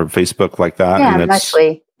or Facebook like that. Yeah, and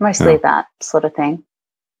mostly that sort of thing.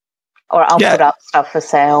 Or I'll put up stuff for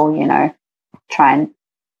sale, try and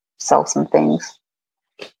sell some things.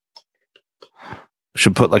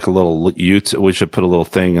 Should put like a little we should put a little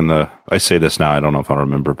thing in I say this now, I don't know if I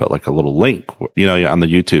remember, but like a little link, on the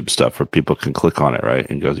YouTube stuff where people can click on it, right?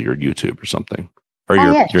 And go to your YouTube or something. Or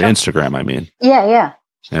your Instagram, I mean. Yeah.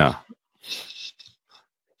 Yeah.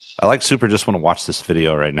 I like super just want to watch this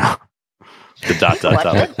video right now.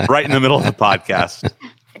 The ... like, right in the middle of the podcast.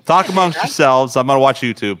 Talk amongst yourselves. I'm going to watch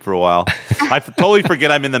YouTube for a while. I totally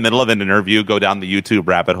forget I'm in the middle of an interview, go down the YouTube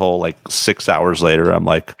rabbit hole like 6 hours later. I'm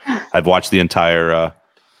like, I've watched the entire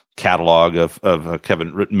catalog of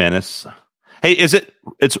Kevin Rootmanis. Hey, it's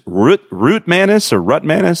Rootmanis or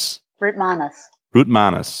Rutmanis?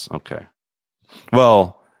 Rootmanis. Okay.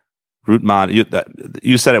 Well,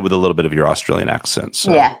 you said it with a little bit of your Australian accent.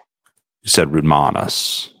 So yeah. You said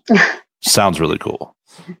Rootmanis. Sounds really cool.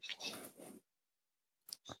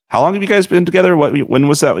 How long have you guys been together? When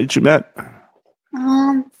was that you met?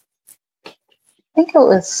 I think it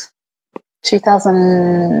was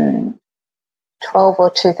 2012 or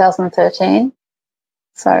 2013.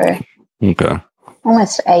 So okay,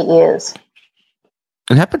 almost 8 years.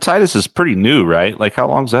 And hepatitis is pretty new, right? Like, how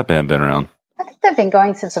long's that been around? I think they've been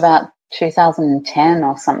going since about 2010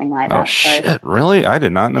 or something like that. Oh, shit. Really? I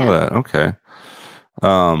did not know that. Okay.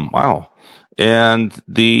 Wow. And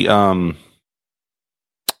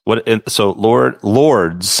so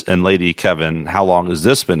Lords and Lady Kevin, how long has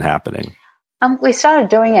this been happening? We started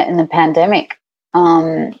doing it in the pandemic.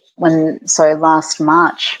 Last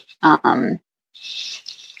March,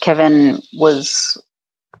 Kevin was,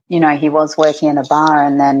 he was working in a bar,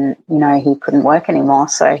 and then, he couldn't work anymore.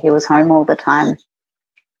 So he was home all the time.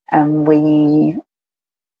 And we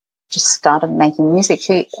just started making music.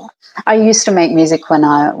 I used to make music when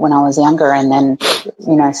I was younger, and then,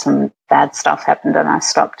 some bad stuff happened and I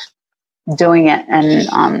stopped doing it.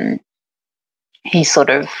 And he sort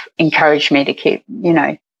of encouraged me to keep,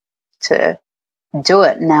 to do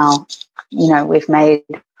it. Now, we've made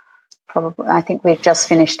I think we've just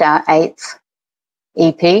finished our 8th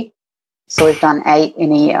EP. So we've done 8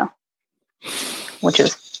 in a year, which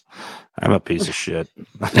is... I'm a piece of shit.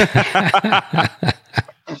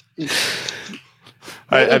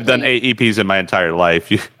 I've done 8 EPs in my entire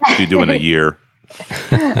life. You do in a year.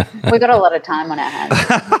 We got a lot of time on our hands.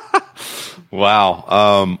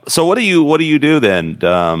 Wow. So what do you do then?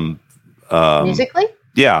 Musically?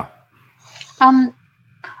 Yeah.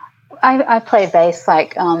 I play bass.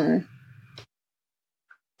 Like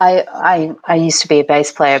I used to be a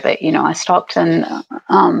bass player, but I stopped, and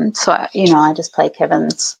so I just play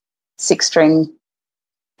Kevin's 6-string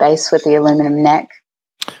bass with the aluminum neck.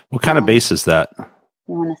 What kind of bass is that?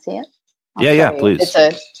 You want to see it? Yeah, please.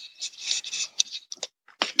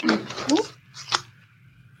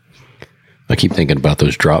 I keep thinking about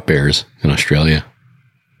those drop bears in Australia.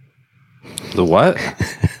 The what?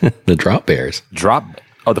 The drop bears.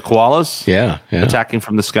 Oh, the koalas? Yeah. Attacking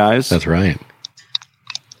from the skies? That's right.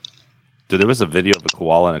 Dude, there was a video of a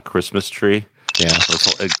koala in a Christmas tree. Yeah.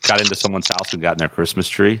 It got into someone's house and got in their Christmas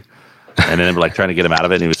tree. And then they were like trying to get him out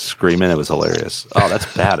of it, and he was screaming. It was hilarious. Oh, that's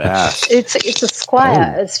badass. It's a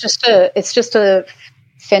Squier. Oh. It's just a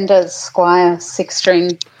Fender Squier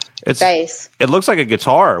 6-string bass. It looks like a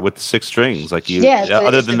guitar with 6 strings. Like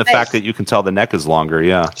other than the fact that you can tell the neck is longer.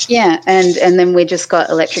 Yeah. Yeah, and then we just got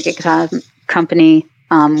Electric Guitar Company.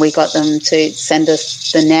 We got them to send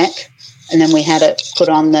us the neck, and then we had it put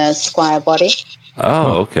on the Squier body.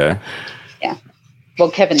 Oh, okay. Yeah.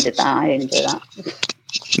 Well, Kevin did that. I didn't do that.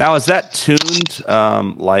 Now, is that tuned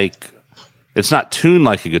like? It's not tuned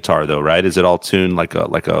like a guitar, though, right? Is it all tuned like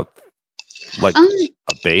a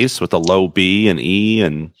bass with a low B and E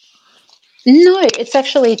and? No, it's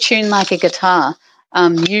actually tuned like a guitar,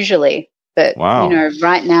 usually. But wow.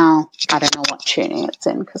 Right now I don't know what tuning it's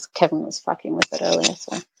in because Kevin was fucking with it earlier.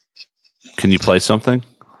 So, can you play something?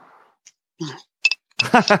 No.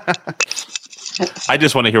 I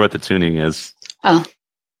just want to hear what the tuning is. Oh.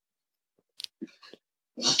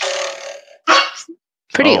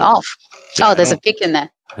 Pretty off. Oh, there's a pick in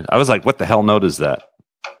there. I was like, what the hell note is that?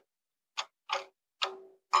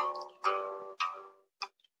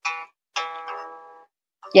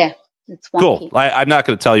 Yeah, it's wonky. Cool. I'm not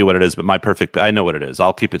going to tell you what it is, but I know what it is.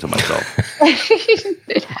 I'll keep it to myself.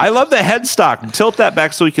 I love the headstock. Tilt that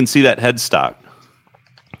back so we can see that headstock.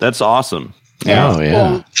 That's awesome. Yeah. Oh, yeah.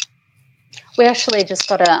 Cool. We actually just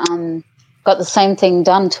got the same thing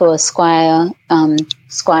done to a Squier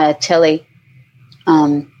Telly,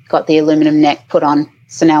 got the aluminum neck put on.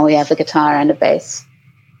 So now we have a guitar and a bass.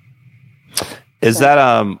 Is that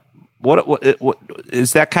what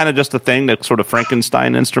is that kind of just a thing that sort of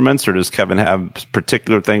Frankenstein instruments, or does Kevin have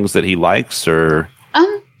particular things that he likes, or?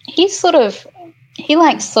 He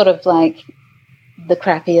likes sort of like the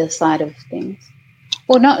crappier side of things.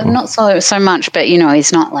 Well, not so much, but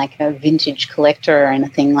he's not like a vintage collector or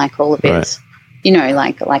anything like all of his.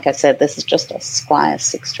 Right. Like I said, this is just a Squier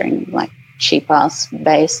 6-string, like cheap ass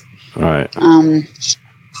bass. Right. And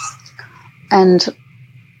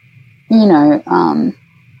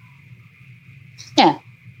yeah,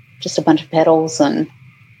 just a bunch of pedals and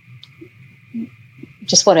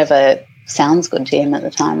just whatever sounds good to him at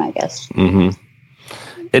the time, I guess. Mm-hmm.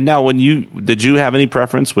 And now, did you have any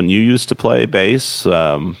preference when you used to play bass? Do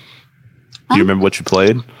you remember what you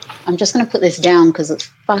played? I'm just going to put this down because it's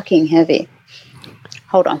fucking heavy.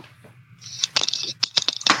 Hold on.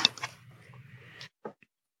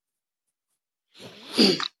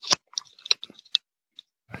 I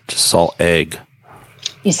just saw Egg.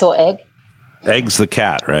 You saw Egg? Egg's the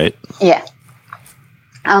cat, right? Yeah.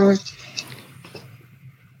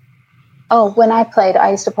 When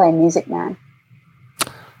I used to play Music Man.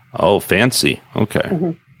 Oh, fancy. Okay.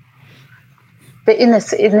 Mm-hmm. But in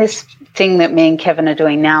this thing that me and Kevin are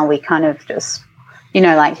doing now, we kind of just,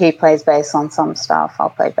 like he plays bass on some stuff, I'll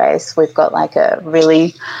play bass. We've got like a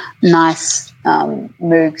really nice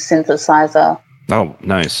Moog synthesizer. Oh,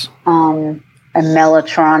 nice. A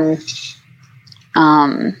Mellotron.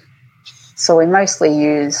 So we mostly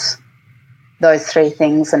use those three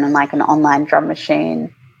things and then like an online drum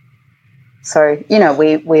machine. So,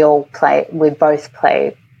 we both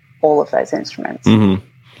play all of those instruments. Mm-hmm.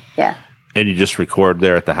 Yeah. And you just record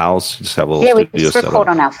there at the house? You just have a little studio studio we just record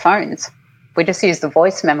on our phones. We just use the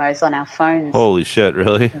voice memos on our phones. Holy shit,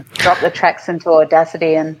 really? Drop the tracks into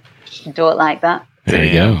Audacity and do it like that. There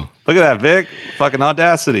you go. Look at that, Vic. Fucking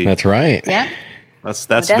Audacity. That's right. Yeah. That's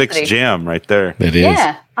Vic's jam right there. It is.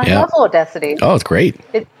 Yeah. I love Audacity. Oh, it's great.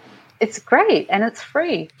 It's great and it's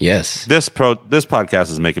free. Yes. This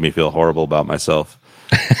podcast is making me feel horrible about myself.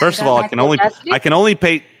 First of all, I can only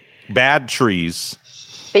paint bad trees.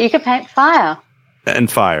 But you can paint fire. And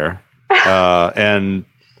fire. And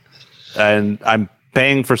I'm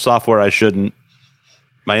paying for software I shouldn't.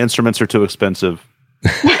 My instruments are too expensive.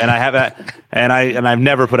 And I've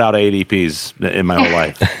never put out ADPs in my whole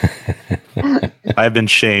life. I have been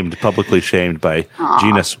publicly shamed by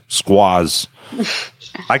Gina Squaz.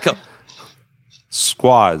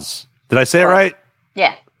 Squaz. Did I say it right?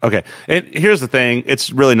 Yeah. Okay. And here's the thing.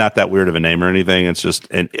 It's really not that weird of a name or anything. It's just,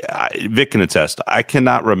 Vic can attest, I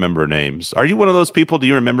cannot remember names. Are you one of those people? Do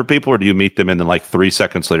you remember people, or do you meet them and then like 3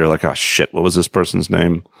 seconds later, like, oh shit, what was this person's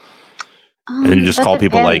name? And then you just call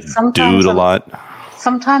people like dude a lot.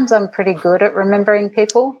 Sometimes I'm pretty good at remembering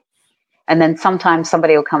people. And then sometimes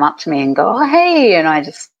somebody will come up to me and go, oh, hey. And I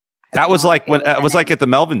just. That was like when it was like at the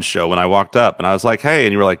Melvin show when I walked up and I was like, hey,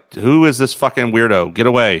 and you were like, who is this fucking weirdo? Get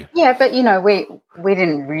away. Yeah, but we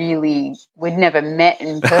didn't really, we'd never met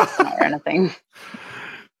in person or anything.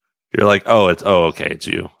 You're like, okay, it's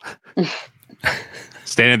you.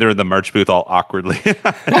 Standing there in the merch booth all awkwardly.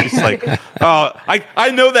 Just like, oh,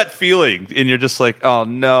 I know that feeling. And you're just like, oh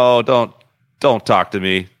no, don't talk to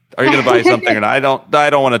me. Are you gonna buy something? And I don't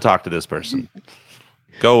want to talk to this person.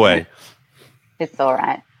 Go away. It's all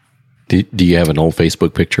right. Do you have an old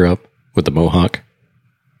Facebook picture up with the mohawk?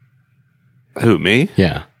 Who, me?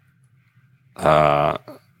 Yeah.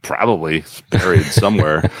 Probably buried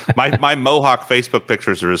somewhere. My mohawk Facebook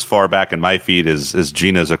pictures are as far back in my feed as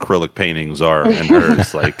Gina's acrylic paintings are in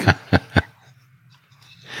hers. Like,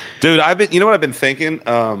 dude, you know what I've been thinking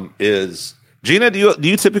is, Gina, do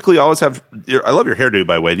you typically always have? I love your hairdo,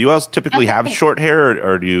 by the way. Do you always typically have short hair,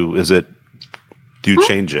 or do you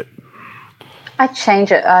change it? I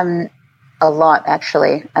change it a lot,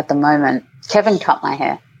 actually, at the moment. Kevin cut my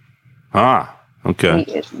hair. Ah, okay.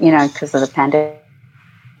 Because of the pandemic,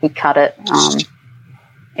 he cut it.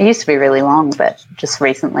 It used to be really long, but just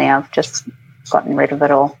recently I've just gotten rid of it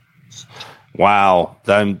all. Wow.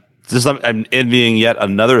 I'm envying yet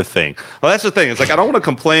another thing. Well, that's the thing. It's like, I don't want to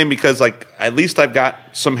complain because, like, at least I've got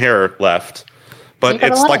some hair left. But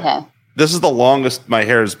it's like, this is the longest my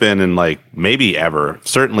hair has been in, like, maybe ever.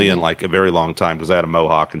 Certainly in, like, a very long time, because I had a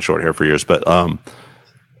mohawk and short hair for years. But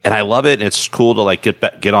and I love it. And it's cool to, like,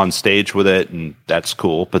 get on stage with it, and that's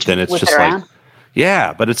cool. But then it's just like,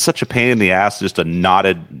 yeah, but it's such a pain in the ass, just a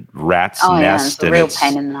knotted rat's nest. Yeah, it's a real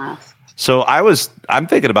pain in the ass. So I'm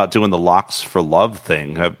thinking about doing the Locks for Love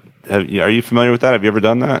thing. Are you familiar with that? Have you ever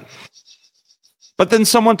done that? But then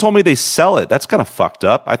someone told me they sell it. That's kind of fucked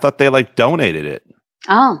up. I thought they, like, donated it.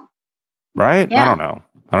 Oh. Right? Yeah. I don't know.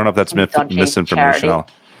 I don't know if that's misinformation.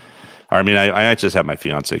 I mean, I might just have my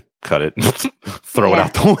fiance cut it, throw it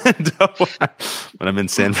out the window when I'm in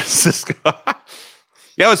San Francisco.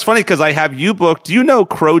 Yeah, it's funny because I have you booked. Do you know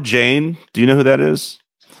Crow Jane? Do you know who that is?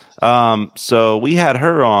 So we had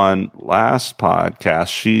her on last podcast.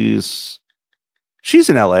 She's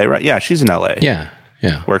in LA, right? Yeah, she's in LA. Yeah.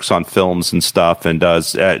 Works on films and stuff and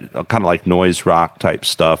does kind of like noise rock type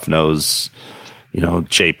stuff. Knows,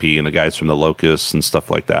 JP and the guys from the Locusts and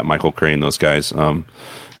stuff like that. Michael Crane, those guys. Do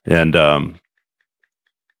you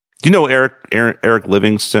know Eric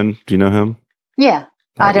Livingston? Do you know him? Yeah.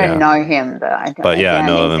 I don't know him, but I don't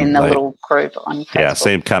know him. In the little group on Facebook. Yeah,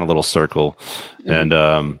 same kind of little circle.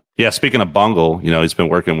 Mm-hmm. And speaking of Bungle, he's been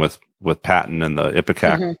working with Patton and the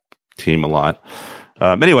Ipecac team a lot.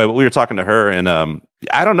 Anyway, we were talking to her, and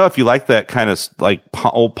I don't know if you like that kind of like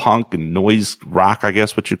old punk and noise rock, I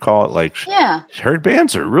guess what you call it. Like, her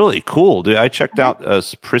bands are really cool, dude. I checked out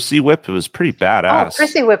Prissy Whip; it was pretty badass. Oh,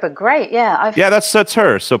 Prissy Whip are great. Yeah, that's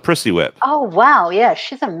her. So Prissy Whip. Oh wow, yeah,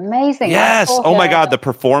 she's amazing. Yes. Oh my God, the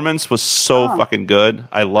performance was so fucking good.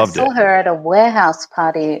 I loved it. I saw her at a warehouse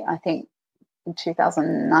party, I think, in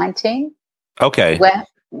 2019. Okay.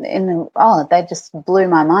 They just blew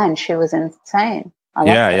my mind. She was insane.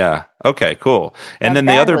 Yeah. Okay, cool. And then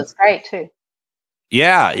the other was great too.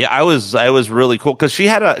 Yeah. I was really cool because she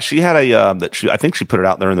had a I think she put it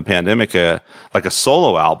out there in the pandemic, like a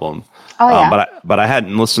solo album. Oh yeah. But I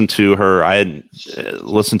hadn't listened to her. I hadn't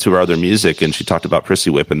listened to her other music, and she talked about Prissy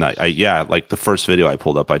Whip, and like the first video I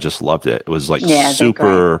pulled up, I just loved it. It was like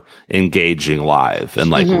super engaging live and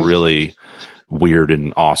like really weird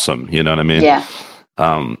and awesome. You know what I mean? Yeah.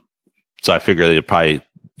 So I figured you'd probably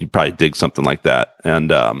dig something like that. And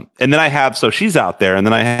then I have, so she's out there, and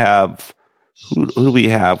then I have, who do we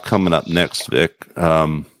have coming up next, Vic?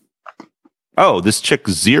 This chick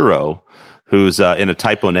Zero, who's in a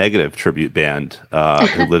Typo Negative tribute band,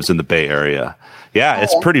 who lives in the Bay Area. Yeah,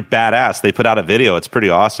 it's pretty badass. They put out a video. It's pretty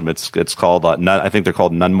awesome. It's called, I think they're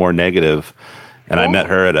called None More Negative. And I met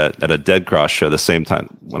her at a Dead Cross show the same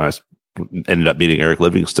time when I ended up meeting Eric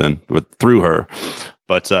Livingston through her.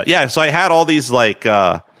 But so I had all these like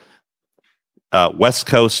West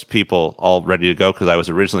Coast people all ready to go because I was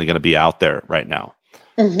originally going to be out there right now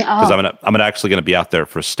because I'm actually going to be out there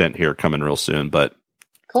for a stint here coming real soon. But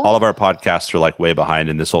all of our podcasts are like way behind,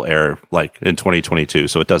 and this will air like in 2022,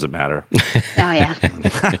 so it doesn't matter. Oh yeah.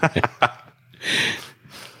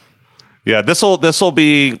 Yeah, this will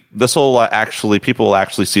actually, people will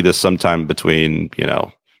actually see this sometime between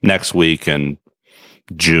next week and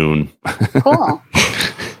June. Cool.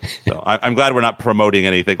 So I'm glad we're not promoting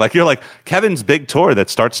anything. Like you're like Kevin's big tour that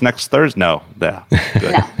starts next Thursday. No, good.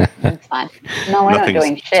 No, it's fine. No, we're not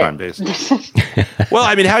doing shit. Time-based. Well,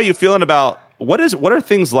 I mean, how are you feeling about what are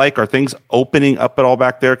things like? Are things opening up at all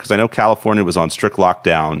back there? Because I know California was on strict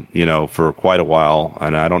lockdown, for quite a while,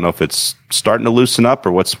 and I don't know if it's starting to loosen up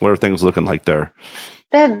or what are things looking like there?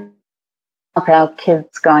 Our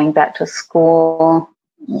kids going back to school,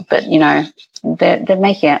 but they're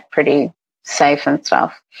making it pretty safe and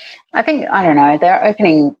stuff. I think, I don't know, they're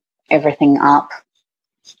opening everything up,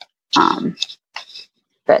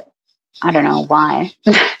 but I don't know why.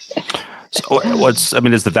 So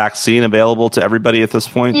is the vaccine available to everybody at this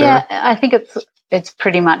point? Yeah, there? I think it's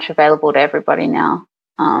pretty much available to everybody now.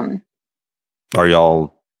 Are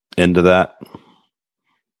y'all into that?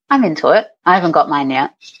 I'm into it. I haven't got mine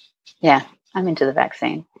yet. Yeah, I'm into the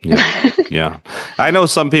vaccine. Yeah. I know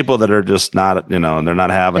some people that are just not, they're not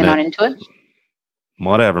having They're not into it?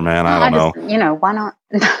 Whatever, man. I don't know. Why not?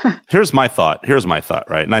 Here's my thought,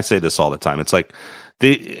 right? And I say this all the time. It's like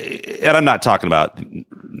and I'm not talking about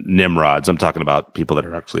nimrods. I'm talking about people that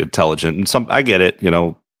are actually intelligent. And I get it,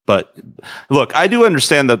 but look, I do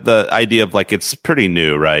understand that the idea of like, it's pretty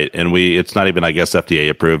new, right? And it's not even, I guess, FDA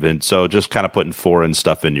approved. And so just kind of putting foreign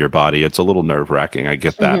stuff in your body, it's a little nerve wracking. I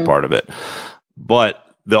get that part of it. But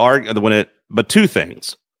but two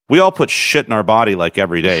things. We all put shit in our body like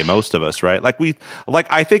every day, most of us, right? I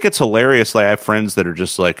think it's hilarious. Like I have friends that are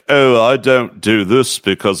just like, oh, I don't do this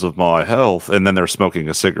because of my health. And then they're smoking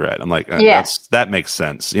a cigarette. I'm like, that makes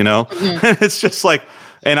sense, Mm-hmm. It's just like,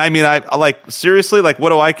 and I mean, I like, seriously, like, what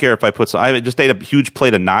do I care if I I just ate a huge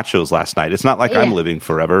plate of nachos last night. It's not like I'm living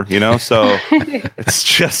forever, So it's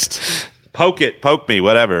just poke me,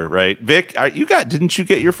 whatever, right? Vic, didn't you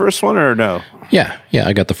get your first one or no? Yeah,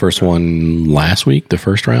 I got the first one last week, the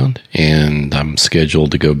first round, and I'm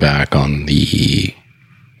scheduled to go back on the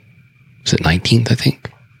 19th, I think.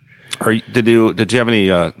 Did you have any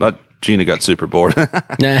Gina got super bored.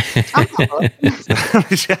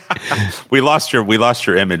 We lost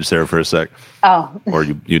your image there for a sec. Oh. Or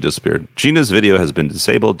you disappeared. Gina's video has been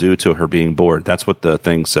disabled due to her being bored. That's what the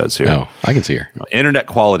thing says here. Oh, I can see her. Internet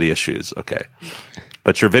quality issues. Okay.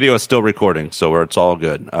 But your video is still recording, so it's all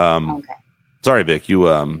good. Okay. Sorry, Vic. You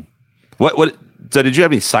so did you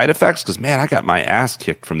have any side effects? Because man, I got my ass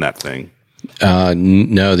kicked from that thing.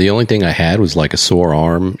 No, the only thing I had was like a sore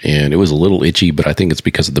arm, and it was a little itchy, but I think it's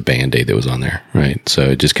because of the Band-Aid that was on there, right? So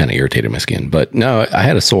it just kind of irritated my skin. But no, I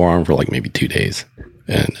had a sore arm for like maybe 2 days,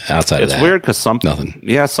 and outside of that, it's weird because nothing.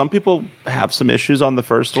 Yeah, some people have some issues on the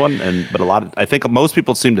first one, but I think most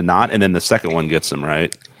people seem to not, and then the second one gets them,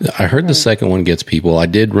 right? I heard the second one gets people. I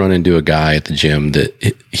did run into a guy at the gym that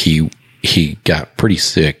he got pretty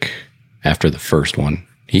sick after the first one.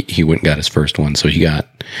 He went and got his first one. So he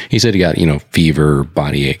said he got, fever,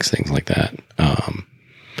 body aches, things like that.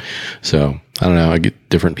 So I don't know. I get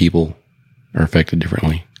different people are affected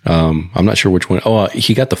differently. I'm not sure which one. Oh,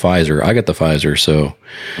 he got the Pfizer. I got the Pfizer. So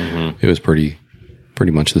it was pretty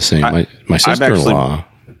much the same. My sister-in-law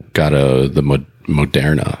got the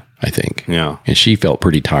Moderna, I think. Yeah. And she felt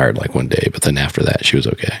pretty tired like one day, but then after that she was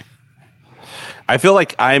okay. I feel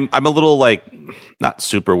like I'm a little like not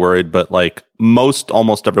super worried, but like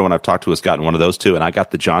almost everyone I've talked to has gotten one of those two, and I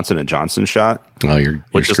got the Johnson & Johnson shot. Oh, you're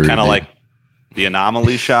which is kind of like the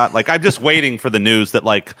anomaly shot. Like I'm just waiting for the news that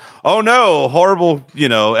like, oh no, horrible,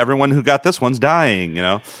 everyone who got this one's dying,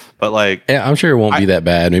 But like, yeah, I'm sure it won't be that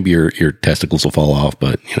bad. Maybe your testicles will fall off,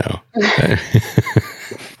 but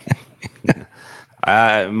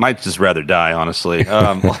I might just rather die, honestly.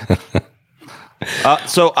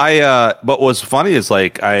 So what was funny is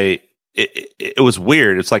like it was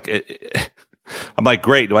weird. It's like I'm like,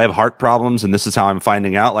 great. Do I have heart problems? And this is how I'm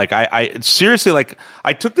finding out. Like I seriously, like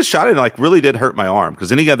I took the shot and it like really did hurt my arm,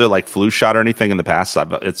 because any other like flu shot or anything in the past,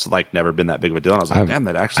 it's like never been that big of a deal. And I was like, damn,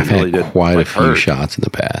 that actually really did quite like, a few shots in the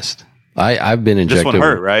past. I've been injected. This one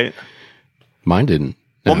hurt, right? Mine didn't.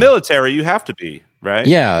 No. Well, military, you have to be. Right?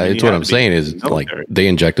 Yeah, it's what I'm saying is like they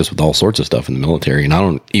inject us with all sorts of stuff in the military, and I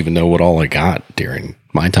don't even know what all I got during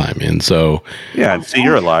my time in. So yeah, see,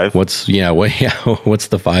 you're alive. What's the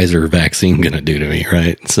Pfizer vaccine gonna do to me,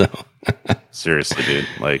 right? So seriously, dude,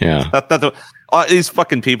 like yeah, these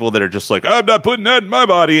fucking people that are just like, I'm not putting that in my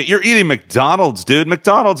body. You're eating McDonald's, dude.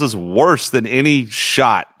 McDonald's is worse than any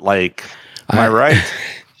shot. Like, am I right?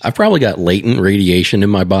 I've probably got latent radiation in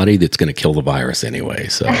my body that's going to kill the virus anyway.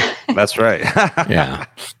 So that's right. Yeah.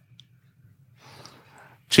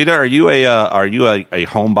 Cheetah, are you a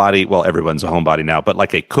homebody? Well, everyone's a homebody now, but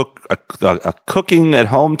like a cooking at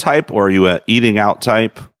home type, or are you a eating out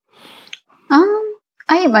type?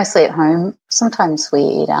 I eat mostly at home. Sometimes we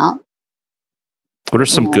eat out. What are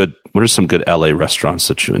some good LA restaurants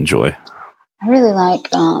that you enjoy? I really like.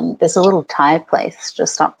 There's a little Thai place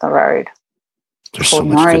just up the road. There's so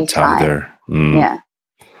much good Thai there. Mm. Yeah.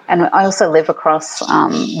 And I also live across,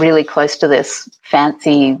 really close to this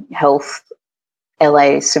fancy health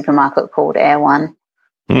LA supermarket called Air One,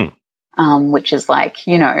 which is like,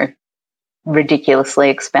 ridiculously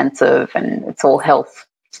expensive, and it's all health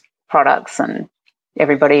products, and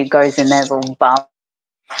everybody goes in there all buff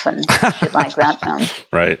and shit like that.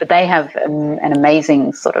 Right. But they have an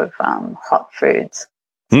amazing sort of hot foods.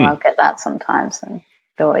 So I'll get that sometimes, and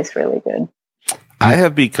they're always really good. I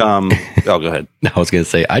have become... Oh, go ahead. I was going to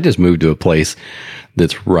say, I just moved to a place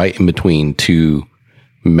that's right in between two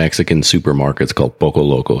Mexican supermarkets called Poco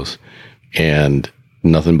Locos, and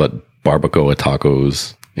nothing but barbacoa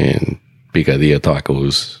tacos and picadilla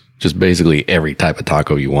tacos, just basically every type of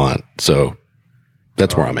taco you want. So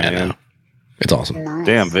that's where I'm at now. It's awesome. Nice.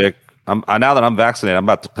 Damn, Vic. Now that I'm vaccinated, I'm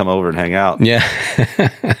about to come over and hang out. Yeah.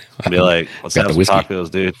 I'll be like, let's have some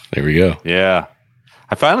tacos, dude. There we go. Yeah.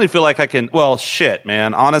 I finally feel like I can. Well, shit,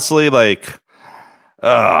 man. Honestly, like,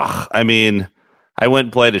 I mean, I went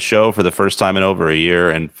and played a show for the first time in over a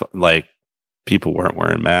year, and like, people weren't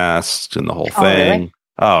wearing masks and the whole thing. Really?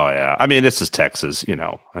 Oh, yeah. I mean, this is Texas,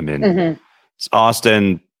 I mean,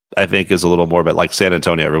 Austin, I think, is a little more, but like San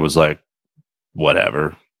Antonio, everyone was like,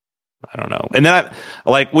 whatever. I don't know. And then,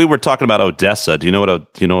 we were talking about Odessa. Do you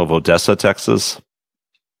know of Odessa, Texas?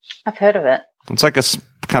 I've heard of it. It's like a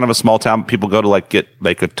kind of a small town. People go to get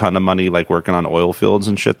a ton of money, working on oil fields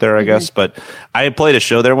and shit there, I guess. But I played a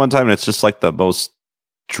show there one time, and it's just like the most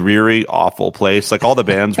dreary, awful place. Like all the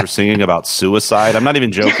bands were singing about suicide. I'm not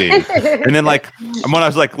even joking. And then when I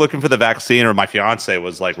was looking for the vaccine, or my fiance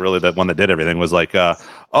was really the one that did everything, was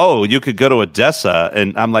oh, you could go to Odessa.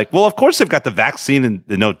 And I'm like, well, of course they've got the vaccine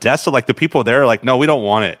in Odessa. The people there are like, no, we don't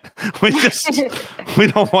want it. We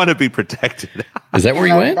don't want to be protected. Is that where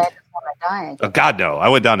you went? die. Oh, God, no. I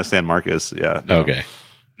went down to San Marcos. Yeah. No. Okay.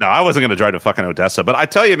 No, I wasn't going to drive to fucking Odessa. But I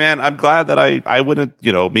tell you, man, I'm glad that I wouldn't,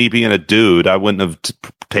 me being a dude, I wouldn't have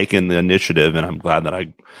taken the initiative. And I'm glad that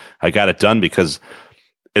I got it done because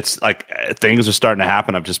it's like things are starting to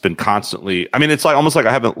happen. I've just been constantly, it's like almost like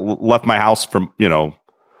I haven't left my house for,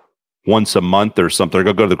 once a month or something. I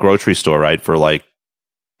go to the grocery store, right, for like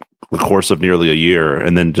the course of nearly a year.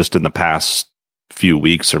 And then just in the past few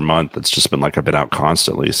weeks or month, it's just been like I've been out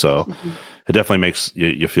constantly. So it definitely makes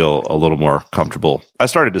you feel a little more comfortable. I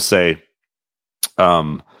started to say,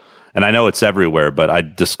 and I know it's everywhere, but I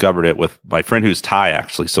discovered it with my friend who's Thai,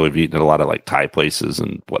 actually. So we've eaten at a lot of like Thai places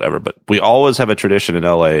and whatever, but we always have a tradition in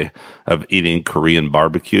LA of eating Korean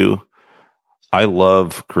barbecue. I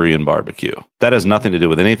love Korean barbecue. That has nothing to do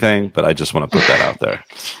with anything, but I just want to put that out there.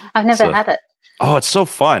 I've never had it. Oh, it's so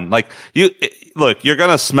fun. Like look, you're going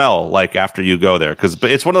to smell like after you go there. But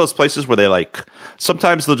it's one of those places where they like,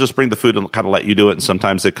 sometimes they'll just bring the food and kind of let you do it. And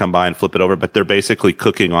sometimes they come by and flip it over, but they're basically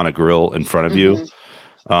cooking on a grill in front of you.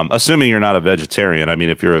 Assuming you're not a vegetarian.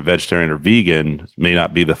 If you're a vegetarian or vegan, it may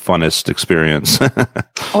not be the funnest experience.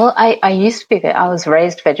 Well, I used to be I was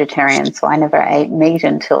raised vegetarian, so I never ate meat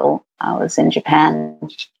until I was in Japan,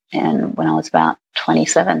 and when I was about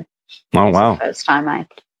 27. Oh, wow. The first time I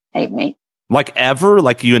ate meat. Like ever?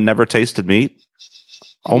 Like you had never tasted meat?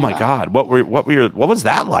 Oh my God. What was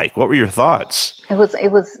that like? What were your thoughts? It was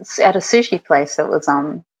at a sushi place. It was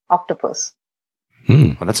octopus.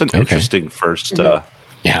 Well, that's an interesting first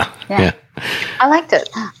Yeah. I liked it.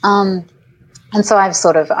 And so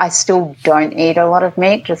I still don't eat a lot of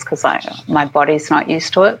meat just because my body's not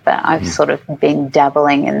used to it, but I've sort of been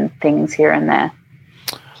dabbling in things here and there.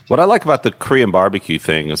 What I like about the Korean barbecue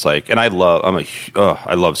thing is like, and I love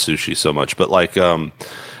sushi so much, but like,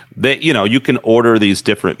 you can order these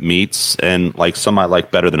different meats and like some I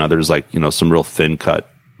like better than others, like, some real thin cut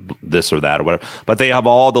this or that or whatever, but they have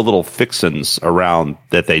all the little fixins around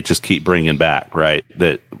that they just keep bringing back, right?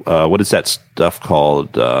 That what is that stuff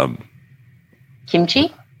called?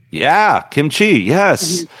 Kimchi? Yeah, kimchi,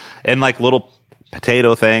 yes. And like little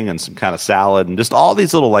potato thing and some kind of salad and just all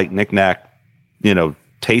these little like knickknack,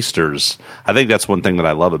 tasters. I think that's one thing that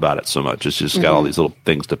I love about it so much. It's just got all these little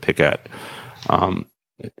things to pick at.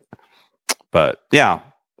 But yeah,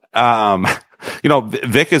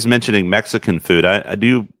 Vic is mentioning Mexican food.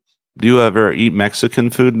 Do you ever eat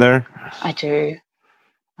Mexican food there? I do.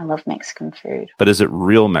 I love Mexican food. But is it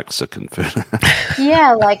real Mexican food?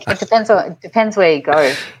 Yeah, like it depends where you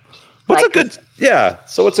go.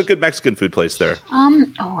 So what's a good Mexican food place there?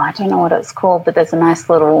 I don't know what it's called, but there's a nice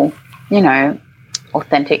little,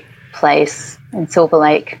 authentic place in Silver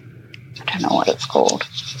Lake. I don't know what it's called.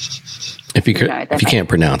 If you can't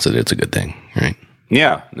pronounce it, it's a good thing, right?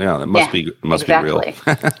 Yeah, that must be real.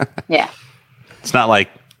 Yeah. It's not like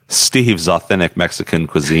Steve's authentic Mexican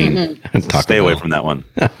cuisine. Stay away from that one.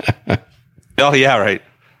 Oh yeah, right.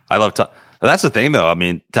 I love that's the thing though.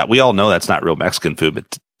 We all know that's not real Mexican food,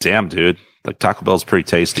 but damn, dude, like Taco Bell's pretty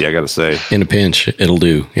tasty, I gotta say. In a pinch, it'll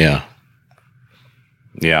do. Yeah.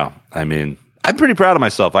 Yeah. I'm pretty proud of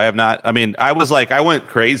myself. I have not, I went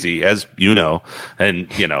crazy, as you know, and,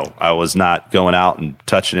 I was not going out and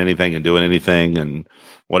touching anything and doing anything and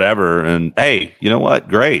whatever. And hey, you know what?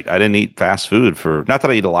 Great. I didn't eat fast food not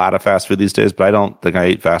that I eat a lot of fast food these days, but I don't think I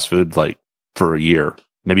ate fast food like for a year,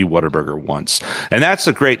 maybe Whataburger once. And that's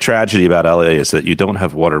a great tragedy about LA is that you don't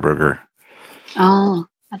have Whataburger. Oh,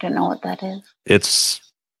 I don't know what that is.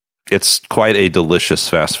 It's quite a delicious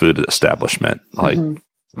fast food establishment. Like,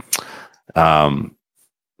 I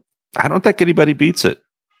don't think anybody beats it,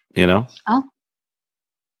 Oh.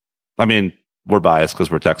 We're biased because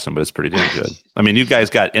we're Texan, but it's pretty damn good. You guys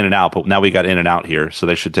got In-N-Out, but now we got In-N-Out here, so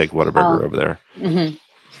they should take Whataburger over there. Mm-hmm.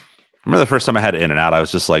 Remember the first time I had In-N-Out, I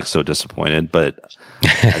was just like so disappointed, but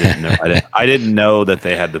I didn't know that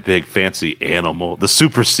they had the big fancy the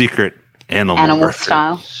super secret animal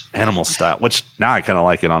style. Animal style, which now I kind of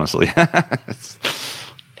like it, honestly.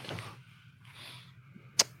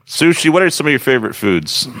 Sushi, what are some of your favorite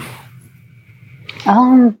foods?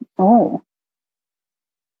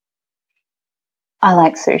 I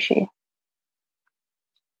like sushi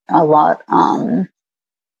a lot.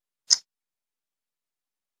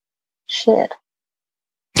 Shit.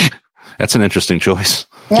 That's an interesting choice.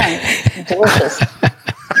 Yeah, delicious.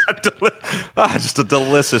 Just a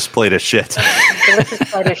delicious plate of shit.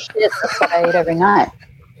 Delicious plate of shit. That's what I eat every night.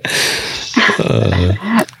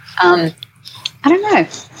 I don't know.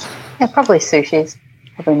 Yeah, probably sushi's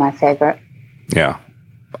probably my favorite. Yeah.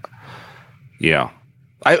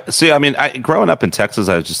 I see. I mean, growing up in Texas,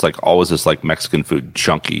 I was just like always this like Mexican food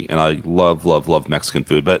junkie, and I love Mexican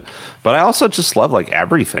food. But I also just love like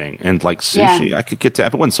everything, and like sushi. Yeah. I could get to.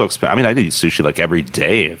 It wasn't so expensive. I mean, I'd eat sushi like every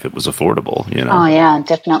day if it was affordable. You know. Oh yeah,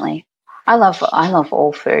 definitely. I love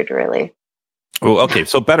all food, really. Oh, okay.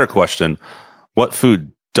 So, better question: what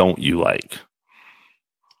food don't you like?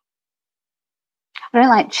 I don't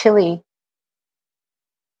like chili,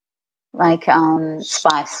 like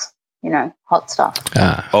spice. You know, hot stuff.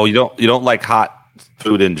 Oh, you don't like hot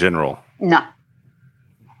food in general? No.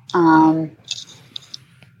 A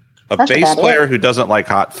bass player who doesn't like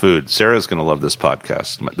hot food. Sarah's going to love this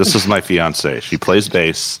podcast. This is my fiance. She plays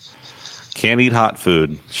bass. Can't eat hot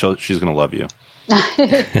food. She's going to love you. Can't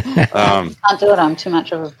do it. I'm too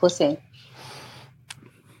much of a pussy.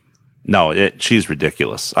 No, she's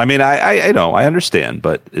ridiculous. I mean, I know, I understand,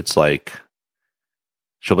 but it's like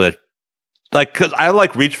she'll be like, because I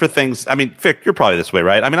like reach for things. I mean, Vic, you're probably this way,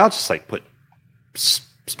 right? I mean, I'll just like put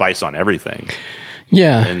spice on everything.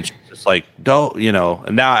 Yeah. And just like, don't, you know,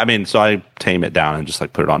 and now, I mean, so I tame it down and just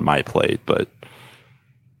like put it on my plate. But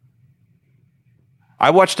I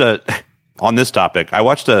watched on this topic, I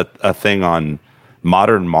watched a thing on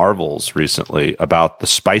Modern Marvels recently about the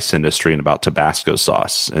spice industry and about Tabasco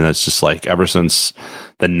sauce. And it's just like ever since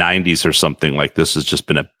the 90s or something, like this has just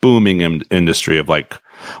been a booming industry of like,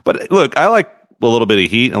 but look, I like a little bit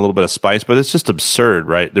of heat and a little bit of spice, but it's just absurd,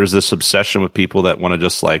 right? There's this obsession with people that want to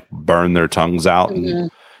just like burn their tongues out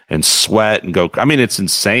and sweat and go. I mean, it's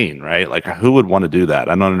insane, right? Like who would want to do that?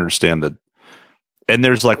 I don't understand that. And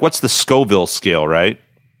there's like, what's the Scoville scale, right?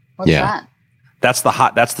 What's that? That's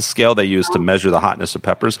the scale they use to measure the hotness of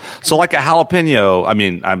peppers. So like a jalapeno, I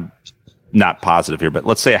mean, I'm not positive here, but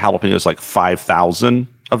let's say a jalapeno is like 5,000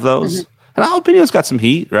 of those. And a jalapeno's got some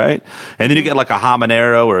heat, right? And then you get like a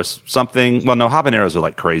habanero or something. Well, no, habaneros are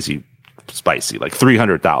like crazy spicy, like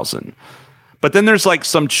 300,000. But then there's like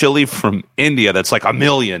some chili from India that's like 1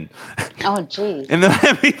 million. Oh, geez. And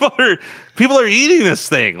then people are eating this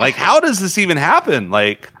thing. Like, how does this even happen?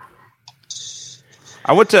 Like,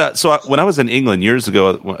 when I was in England years ago,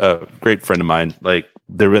 a great friend of mine, like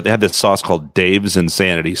they had this sauce called Dave's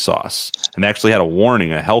Insanity sauce, and they actually had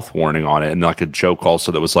a health warning on it, and like a joke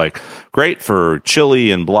also that was like great for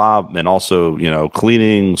chili and blah, and also, you know,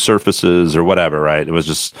 cleaning surfaces or whatever, right? It was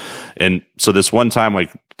just, and so this one time,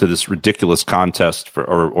 like to this ridiculous contest for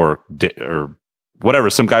or whatever,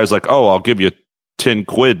 some guy was like, "Oh, I'll give you 10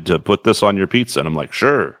 quid to put this on your pizza," and I'm like,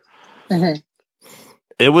 "Sure."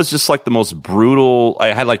 It was just like the most brutal. I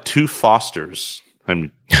had like 2 Fosters,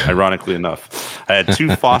 and ironically enough, I had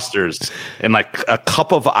 2 Fosters and like a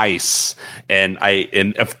cup of ice, and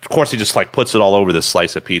of course he just like puts it all over this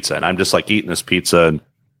slice of pizza, and I'm just like eating this pizza, and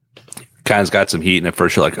kind of got some heat, and at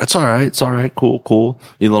first you're like, it's all right, cool,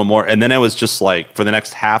 need a little more, and then it was just like for the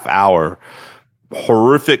next half hour,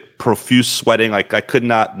 horrific, profuse sweating. Like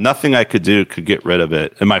nothing I could do could get rid of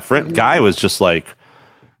it, and my friend guy was just like,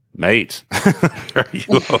 "Mate, are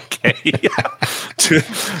you okay?"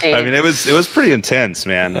 I mean, it was pretty intense,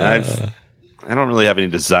 man. I don't really have any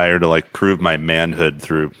desire to like prove my manhood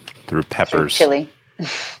through peppers. Chili.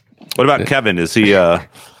 What about Kevin? Is he a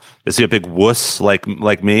big wuss like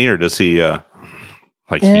me, or does he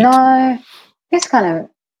like heat? No, he's kind of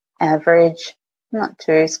average, not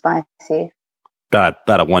too spicy.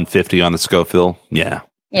 About a 150 on the Scoville. Yeah.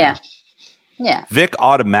 Vic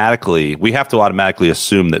we have to automatically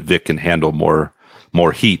assume that Vic can handle more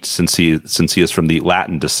heat since he is from the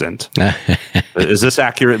Latin descent. Is this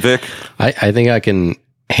accurate, Vic? I think I can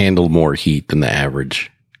handle more heat than the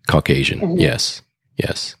average Caucasian. Yes.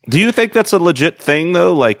 Do you think that's a legit thing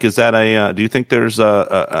though? Like, is that do you think there's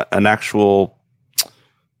an actual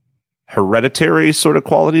hereditary sort of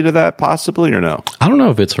quality to that possibly, or no? I don't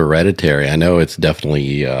know if it's hereditary. I know it's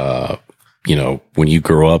definitely, you know, when you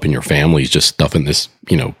grow up and your family's just stuffing this,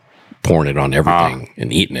 you know, pouring it on everything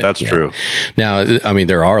and eating it. That's true. Now, I mean,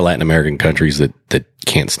 there are Latin American countries that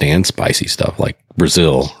can't stand spicy stuff, like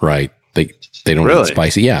Brazil, right? They don't eat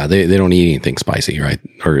spicy. Yeah, they don't eat anything spicy, right?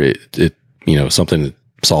 Or it you know, something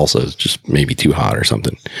salsa is just maybe too hot or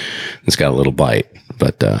something. It's got a little bite.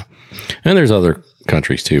 But and there's other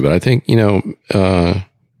countries too, but I think, you know,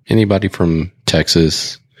 anybody from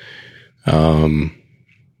Texas,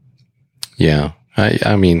 yeah,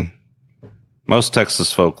 I mean, most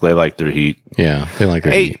Texas folk, they like their heat. Yeah, they like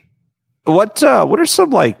their heat. What are some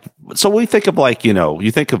like? So we think of like, you know,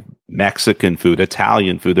 you think of Mexican food,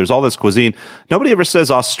 Italian food. There's all this cuisine. Nobody ever says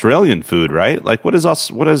Australian food, right? Like, what is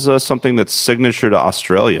something that's signature to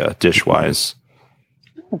Australia dish wise?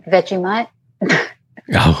 Vegemite.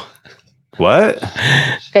 Oh, what?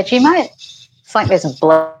 Vegemite. It's like this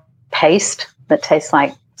blood paste. that tastes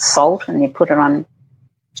like salt, and you put it on.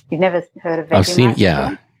 You've never heard of Vegemite? I've seen,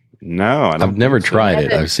 yeah. No, I've never tried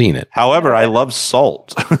it. I've seen it. However, I love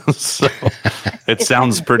salt, so it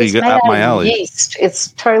sounds pretty good up my alley. Yeast.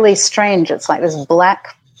 It's totally strange. It's like this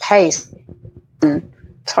black paste and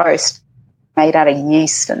toast made out of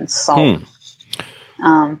yeast and salt.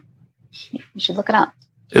 You should look it up.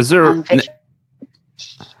 Is there?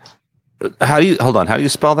 How do you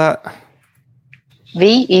spell that?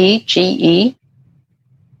 VEGEMITE.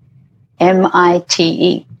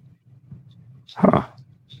 Huh.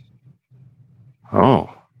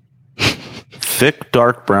 Oh. Thick,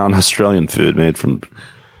 dark brown Australian food made from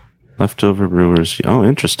leftover brewers. Oh,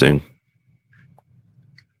 interesting.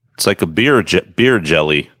 It's like a beer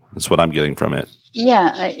jelly. That's what I'm getting from it.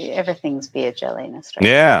 Yeah, everything's beer jelly in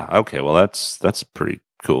Australia. Yeah. Okay. Well, that's pretty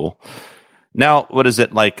cool. Now, what is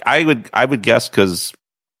it like? I would guess, because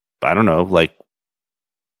I don't know. Like,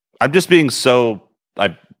 I'm just being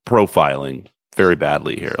I'm profiling very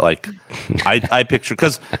badly here. Like, I picture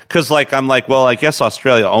because like I'm like, well, I guess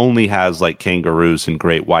Australia only has like kangaroos and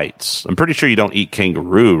great whites. I'm pretty sure you don't eat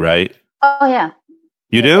kangaroo, right? Oh yeah,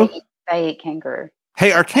 you do. They eat kangaroo.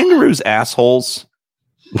 Hey, are kangaroos assholes?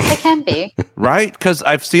 They can be. Right? Because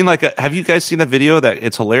I've seen have you guys seen the video that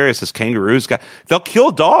it's hilarious? This kangaroos they'll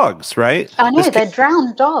kill dogs, right? I know, they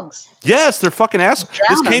drown dogs. Yes, they're fucking assholes.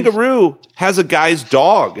 This kangaroo has a guy's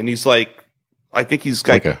dog, and he's like, I think he's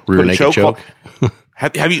like a rear naked choke.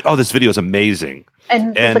 Have you? Oh, this video is amazing.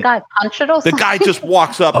 And the guy punch it or something? The guy just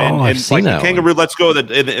walks up and like the kangaroo one. lets go.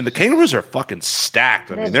 And the kangaroos are fucking stacked.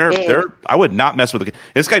 I mean, they're. I would not mess with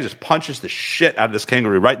this guy. Just punches the shit out of this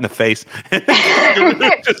kangaroo right in the face. And the kangaroo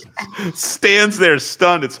just stands there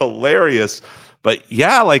stunned. It's hilarious. But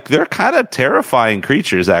yeah, like they're kind of terrifying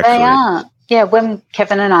creatures. Actually, they are. Yeah, when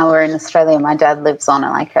Kevin and I were in Australia, my dad lives on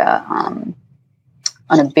a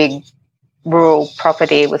big rural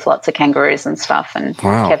property with lots of kangaroos and stuff, and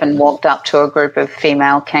Kevin walked up to a group of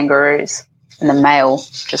female kangaroos, and the male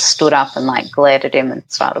just stood up and like glared at him and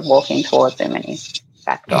started walking towards him, and he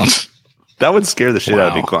backed off. That would scare the shit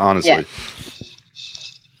out of me, honestly. Yeah.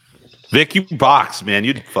 Vic, you box, man.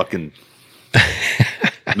 You'd fucking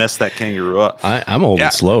mess that kangaroo up. I'm old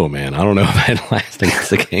and slow, man. I don't know if I'd last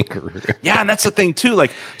against a kangaroo. Yeah, and that's the thing too.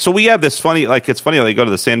 Like, so we have this funny, like, it's funny. They go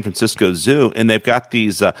to the San Francisco Zoo, and they've got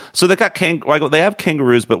these. So they've got they have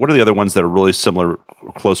kangaroos, but what are the other ones that are really similar,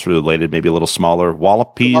 closely related, maybe a little smaller?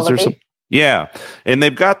 Wallabies or something. Yeah, and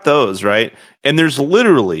they've got those, right? And there's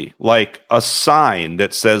literally like a sign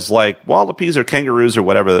that says like wallabies or kangaroos or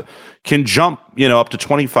whatever can jump, up to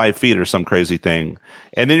 25 feet or some crazy thing.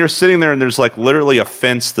 And then you're sitting there and there's like literally a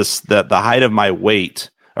fence the height of my waist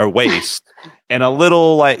and a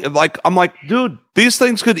little like I'm like, dude, these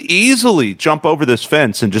things could easily jump over this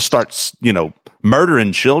fence and just start,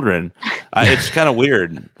 murdering children. It's kind of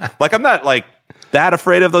weird. Like, I'm not like that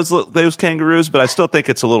afraid of those kangaroos, but I still think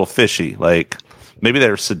it's a little fishy. Like, maybe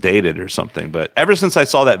they're sedated or something. But ever since I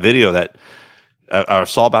saw that video that I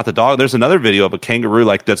saw about the dog, there's another video of a kangaroo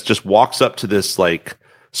like that just walks up to this like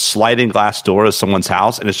sliding glass door of someone's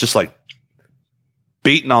house, and it's just like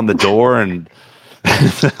beating on the door, and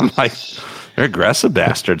I'm like, they're aggressive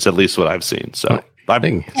bastards, at least what I've seen. So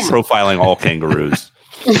I'm profiling all kangaroos.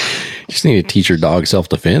 You just need to teach your dog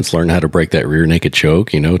self-defense, learn how to break that rear naked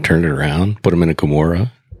choke, turn it around, put them in a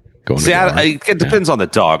Kimura. It depends on the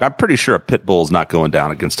dog. I'm pretty sure a pit bull is not going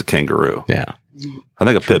down against a kangaroo. Yeah. I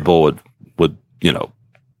think a pit bull would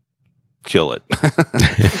kill it.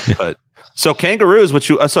 But so kangaroos,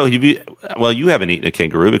 you haven't eaten a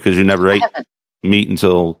kangaroo because you never ate meat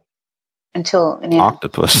until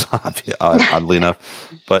octopus, oddly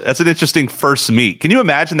enough. But that's an interesting first meat. Can you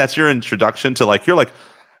imagine that's your introduction to you're like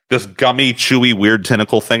this gummy, chewy, weird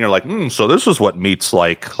tentacle thing? Or like, so this is what meat's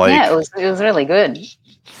like. Yeah, it was really good.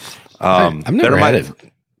 I've never had a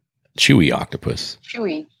chewy octopus.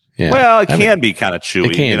 Chewy. Yeah. Well, it can be kind of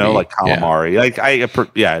chewy, like calamari.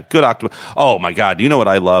 Yeah. Good octopus. Oh my God. You know what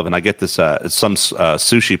I love? And I get this, some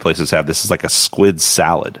sushi places have this, is like a squid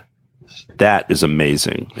salad. That is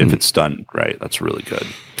amazing. If it's done right. That's really good.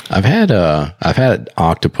 I've had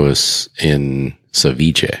octopus in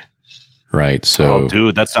ceviche, right? So,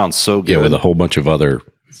 dude, that sounds so good. Yeah, with a whole bunch of other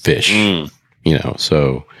fish,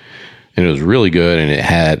 so, and it was really good. And it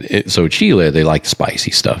had, so Chile, they like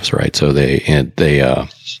spicy stuffs, right? So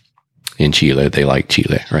in Chile, they like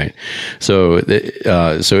chile, right? So it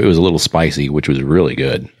was a little spicy, which was really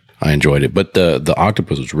good. I enjoyed it, but the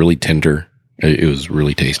octopus was really tender. It was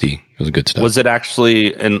really tasty. It was good stuff. Was it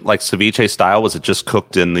actually in like ceviche style? Was it just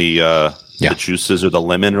cooked in the juices or the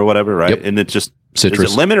lemon or whatever, right? Yep. And it just citrus.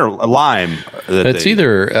 Is it lemon or lime? It's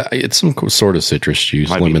either it's some sort of citrus juice,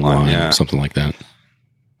 lemon, lime, something like that.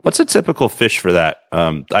 What's a typical fish for that?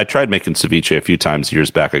 I tried making ceviche a few times years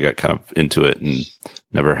back. I got kind of into it and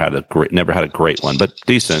never had a great one, but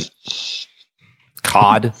decent.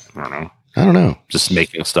 Cod? I don't know. Just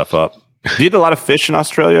making stuff up. Do you eat a lot of fish in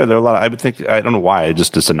Australia? There are a lot. I would think. I don't know why.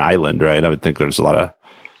 It's an island, right? I would think there's a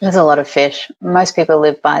lot of fish. Most people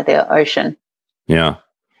live by the ocean. Yeah.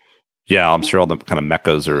 I'm sure all the kind of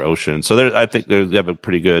meccas are ocean. So I think they have a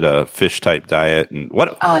pretty good fish type diet. And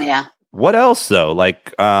what? Oh yeah. What else though?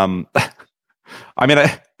 Like, I mean,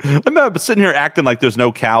 I'm sitting here acting like there's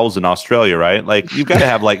no cows in Australia, right? Like, you've got to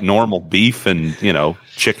have like normal beef and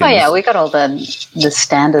chicken. Oh yeah, we got all the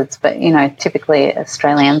standards, but typically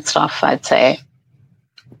Australian stuff. I'd say,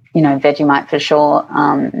 Vegemite for sure.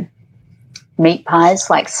 Meat pies,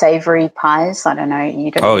 like savory pies. I don't know.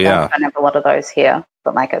 You don't. Oh yeah. I don't have a lot of those here,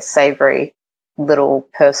 but like a savory little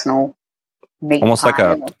personal meat almost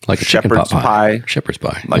pie. like a shepherd's pie. Shepherd's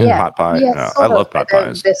pie. Like pot pie. Yeah, I love pot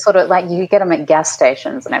pies. They're sort of like you get them at gas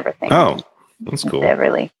stations and everything. Oh, that's cool. They're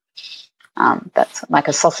really, that's like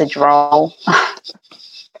a sausage roll.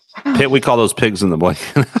 We call those pigs in the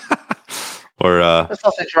blanket. Or the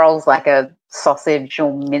sausage roll's like a sausage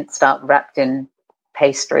all minced up, wrapped in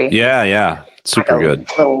pastry. Yeah. Super like good.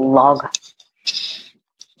 Little log.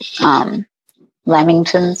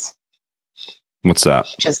 Lamingtons. What's that?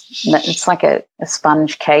 It's like a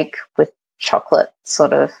sponge cake with chocolate,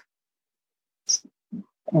 sort of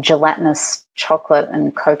gelatinous chocolate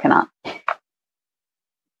and coconut.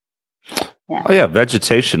 Yeah. Oh yeah,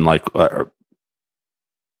 vegetation like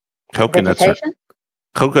coconuts.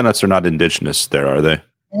 Coconuts are not indigenous there, are they?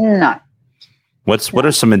 No. What's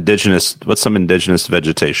some indigenous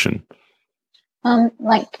vegetation?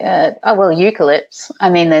 Eucalypts. I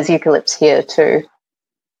mean, there's eucalypts here too.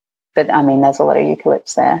 But I mean, there's a lot of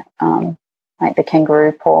eucalypts there. Like the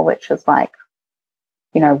kangaroo paw, which is like,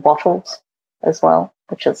 wattles as well,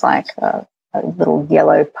 which is like a little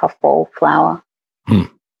yellow puffball flower.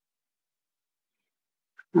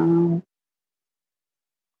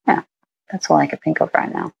 Yeah, that's all I could think of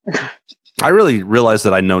right now. I really realized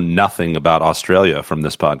that I know nothing about Australia from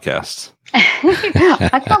this podcast.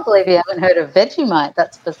 I can't believe you haven't heard of Vegemite.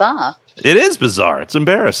 That's bizarre. It is bizarre. It's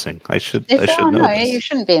embarrassing. I should know this. You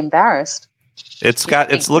shouldn't be embarrassed. It's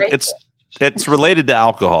related to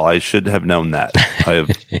alcohol. I should have known that.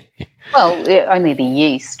 Well, only the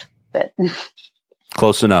yeast, but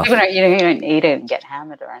close enough. You don't eat it and get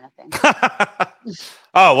hammered or anything.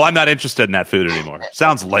 Oh, well, I'm not interested in that food anymore.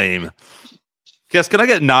 Sounds lame. Yes, can I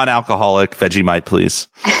get non-alcoholic Vegemite, please?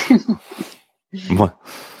 What?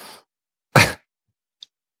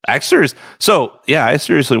 I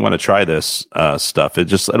seriously want to try this stuff.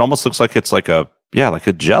 It almost looks like it's like a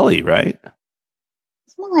jelly, right?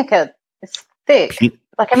 It's more like it's thick.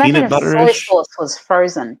 Like imagine if soy sauce was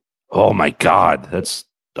frozen. Oh my God,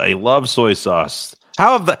 I love soy sauce.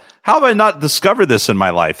 How have I not discovered this in my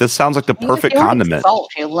life? This sounds like the perfect condiment.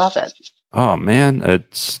 Salt, you love it. Oh man,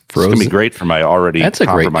 it's gonna be great for my already That's a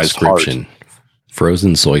great description. Heart.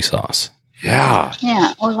 Frozen soy sauce. Yeah.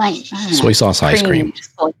 Yeah, or like soy sauce ice cream.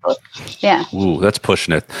 Yeah. Ooh, that's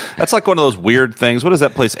pushing it. That's like one of those weird things. What is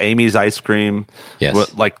that place? Amy's Ice Cream.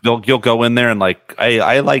 Yes. Like you'll go in there and like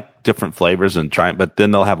I like different flavors and try, but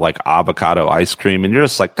then they'll have like avocado ice cream, and you're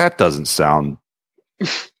just like, that doesn't sound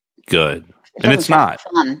good, and it's not.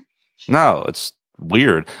 Fun. No, it's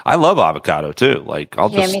weird. I love avocado too. Like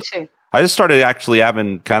me too. I just started actually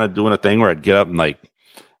doing a thing where I'd get up and like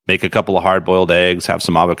make a couple of hard-boiled eggs, have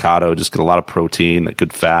some avocado, just get a lot of protein,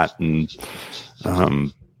 good fat, and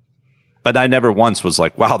but I never once was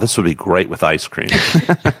like, wow, this would be great with ice cream.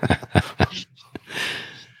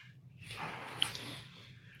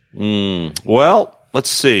 Well, let's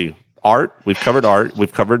see. Art. We've covered art.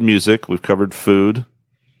 We've covered music. We've covered food.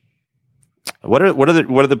 What are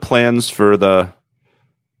the plans for that?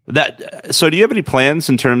 So, do you have any plans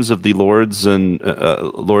in terms of the Lords and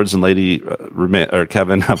Lady or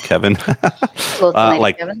Kevin? Kevin,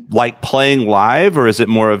 like playing live, or is it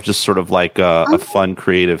more of just sort of like a fun,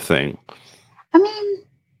 creative thing? I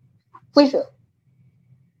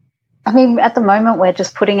mean, at the moment we're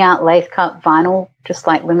just putting out lathe cut vinyl, just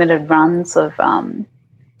like limited runs of 10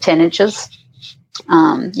 inches.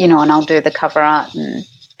 And I'll do the cover art, and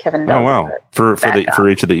Kevin does. Oh wow! For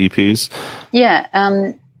each of the EPs. Yeah.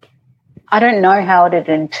 I don't know how to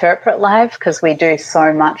interpret live because we do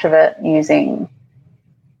so much of it using,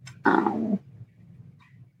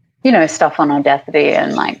 stuff on Audacity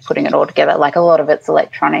and like putting it all together. Like a lot of it's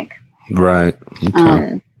electronic. Right.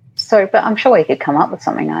 Okay. But I'm sure we could come up with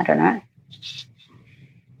something. I don't know.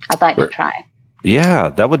 I'd like to try. Yeah,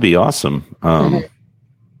 that would be awesome.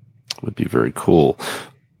 Would be very cool.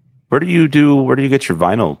 Where do you get your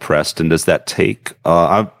vinyl pressed, and does that take?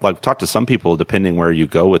 I've talked to some people. Depending where you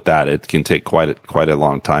go with that, it can take quite a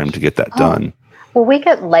long time to get that done. Well, we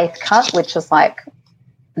get lathe cut, which is like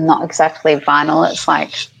not exactly vinyl. It's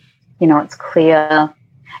like, it's clear.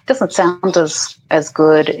 It doesn't sound as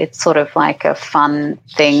good. It's sort of like a fun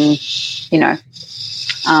thing,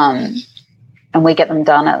 and we get them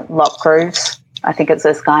done at Lock Grooves. I think it's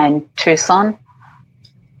this guy in Tucson,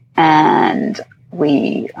 and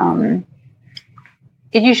we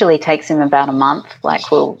it usually takes him about a month. Like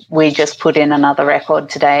we just put in another record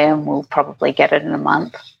today, and we'll probably get it in a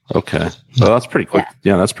month. Okay, well that's pretty quick.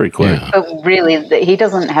 Yeah, that's pretty quick. Yeah. But really, he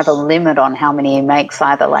doesn't have a limit on how many he makes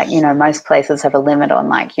either. Like, most places have a limit on,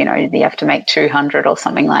 like, you have to make 200 or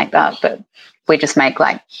something like that. But we just make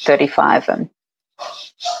like 35 and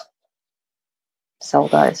sell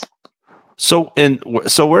those. So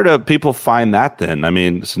where do people find that then? I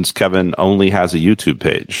mean, since Kevin only has a YouTube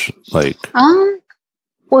page, like,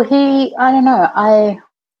 well, I don't know.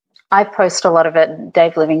 I post a lot of it.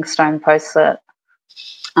 Dave Livingstone posts it.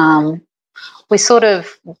 We sort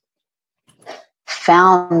of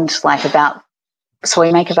found so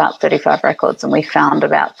we make about 35 records, and we found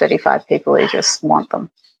about 35 people who just want them.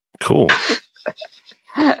 Cool.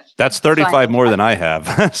 That's 35 more than I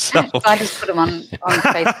have. So I just put them on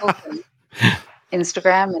Facebook and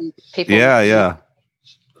Instagram, and people. Yeah.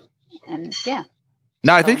 And yeah.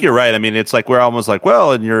 No, I think you're right. I mean, it's like we're almost like,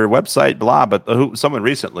 well, in your website, blah. But someone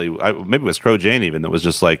recently, maybe it was Crow Jane even, that was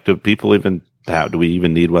just like, do we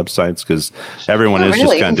even need websites? Because everyone is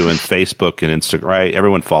just kind of doing Facebook and Instagram, right?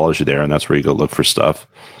 Everyone follows you there, and that's where you go look for stuff.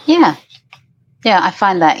 Yeah. Yeah, I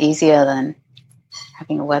find that easier than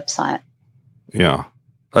having a website. Yeah.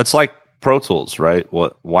 That's like Pro Tools, right?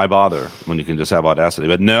 Why bother when you can just have Audacity?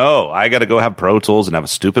 But no, I got to go have Pro Tools and have a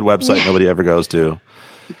stupid website nobody ever goes to.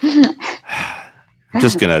 I'm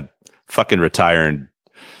just going to fucking retire and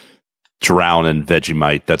drown in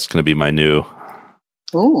Vegemite. That's going to be my new.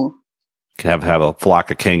 Ooh. Have a flock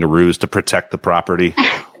of kangaroos to protect the property.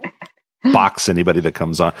 Box anybody that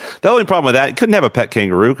comes on. The only problem with that, you couldn't have a pet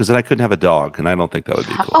kangaroo because then I couldn't have a dog, and I don't think that would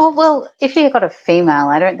be cool. Oh, well, if you got a female,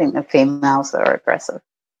 I don't think the females are aggressive.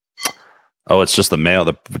 Oh, it's just the male.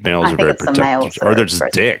 The males are very protective. Or they're just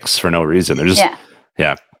dicks for no reason. They're just,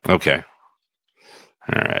 yeah. Okay.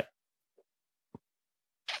 All right.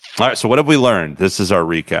 All right, so what have we learned? This is our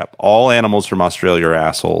recap. All animals from Australia are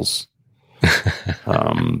assholes.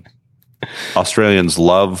 Australians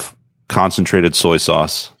love concentrated soy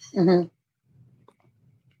sauce. Mm-hmm.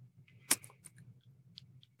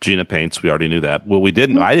 Gina paints. We already knew that. Well, we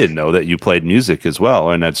didn't. I didn't know that you played music as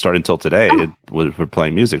well, and that started until today. We're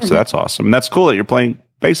playing music, so that's awesome. And that's cool that you're playing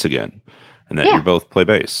bass again, and that you both play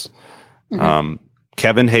bass. Mm-hmm.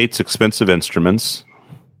 Kevin hates expensive instruments.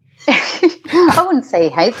 I wouldn't say he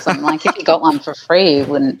hates them. Like, if he got one for free,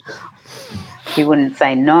 he wouldn't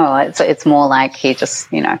say no. It's more like he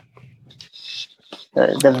just, the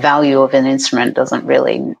value of an instrument doesn't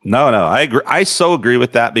really. No, I agree. I so agree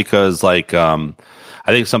with that because, like, I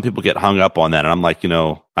think some people get hung up on that, and I'm like,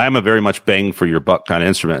 I am a very much bang for your buck kind of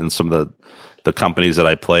instrument, and some of the companies that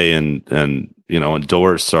I play and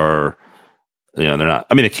endorse are. They're not.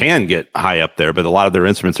 I mean, it can get high up there, but a lot of their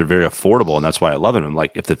instruments are very affordable, and that's why I love them. And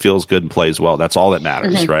like, if it feels good and plays well, that's all that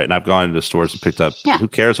matters, right? And I've gone into stores and picked up. Yeah. Who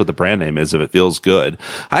cares what the brand name is if it feels good?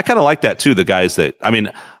 I kind of like that too. The guys that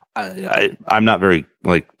I'm not very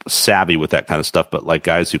like savvy with that kind of stuff, but like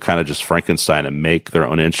guys who kind of just Frankenstein and make their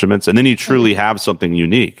own instruments, and then you truly have something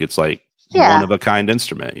unique. It's like one of a kind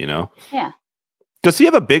instrument, Yeah. Does he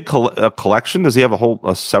have a big collection? Does he have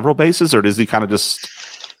several basses, or does he kind of just?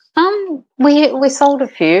 We sold a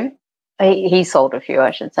few. He sold a few, I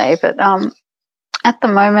should say. But at the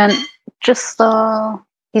moment, just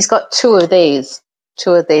he's got two of these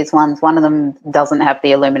ones. One of them doesn't have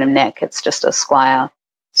the aluminum neck. It's just a Squier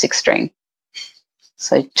 6-string.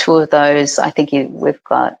 So two of those. I think we've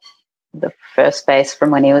got the first bass from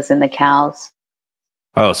when he was in the Cows.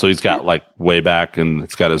 Oh, so he's got like way back, and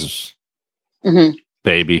it's got his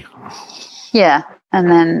baby. Yeah, and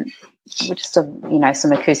then. Just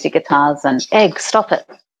some acoustic guitars and Egg. Stop it!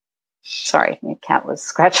 Sorry, my cat was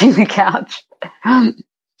scratching the couch. A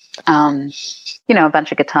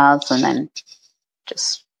bunch of guitars and then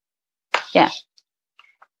just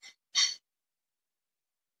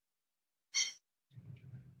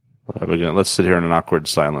Let's sit here in an awkward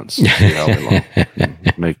silence. See how long.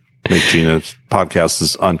 Make Gina's podcast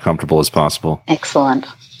as uncomfortable as possible. Excellent.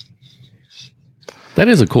 That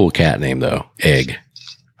is a cool cat name, though. Egg.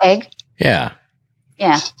 Egg? Yeah.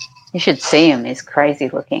 Yeah. You should see him. He's crazy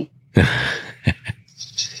looking.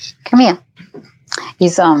 Come here.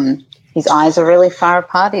 His eyes are really far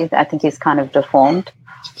apart. I think he's kind of deformed.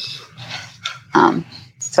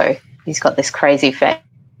 So he's got this crazy face.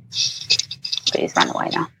 But he's run away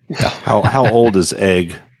now. How old is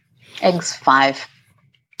Egg? Egg's 5.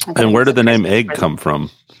 And where did the name Egg come from?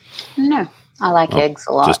 No, I like eggs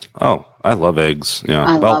a lot. I love eggs. Yeah.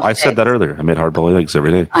 I said eggs. That earlier. I made hard-boiled eggs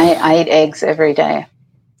every day. I eat eggs every day.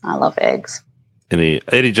 I love eggs. Any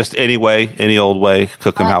way, any old way,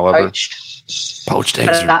 cook them however. Poached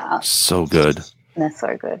eggs are so good. They're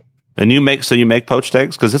so good. And you make poached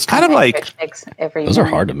eggs? Because it's kind of like poached eggs every Those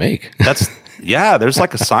morning. are hard to make. there's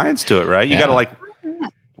like a science to it, right? You got to like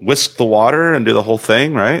whisk the water and do the whole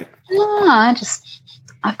thing, right? No,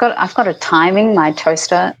 I've got a timing, my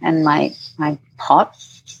toaster and my pot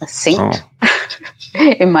are synced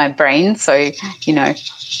in my brain. So,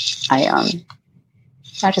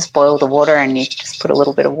 I just boil the water, and you just put a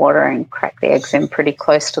little bit of water and crack the eggs in pretty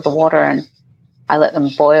close to the water, and I let them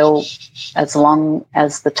boil as long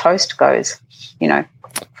as the toast goes,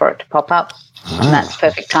 for it to pop up. And that's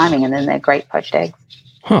perfect timing, and then they're great poached eggs.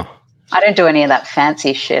 Huh. I don't do any of that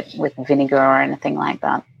fancy shit with vinegar or anything like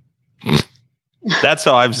that. That's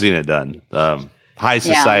how I've seen it done. High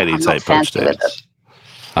society type poached eggs.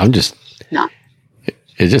 I'm just no.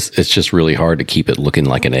 It's just really hard to keep it looking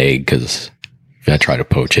like an egg, because if I try to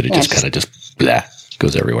poach it, it just kind of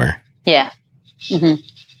goes everywhere. Yeah. Mm-hmm.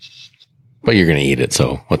 But you're going to eat it,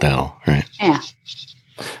 so what the hell, right? Yeah.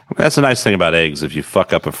 That's a nice thing about eggs. If you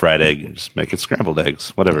fuck up a fried egg, you just make it scrambled eggs.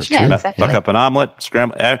 Whatever. Yeah, exactly. Fuck up an omelet,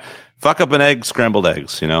 fuck up an egg, scrambled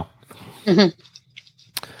eggs, Mm-hmm.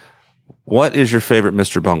 What is your favorite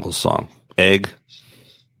Mr. Bungles song? Egg?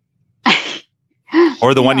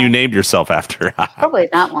 Or the one you named yourself after? Probably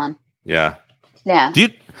that one. Yeah. Yeah. Do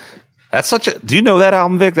you know that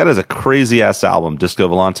album, Vic? That is a crazy ass album, Disco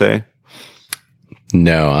Volante.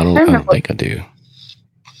 No, I don't think I do.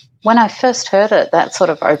 When I first heard it, that sort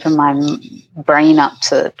of opened my brain up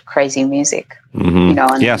to crazy music. Mm-hmm.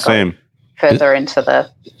 And same. Further into the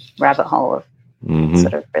rabbit hole of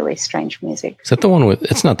sort of really strange music. Is that the one with?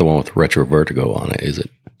 It's not the one with Retro Vertigo on it, is it?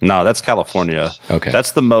 No, that's California. Okay,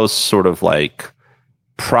 that's the most sort of like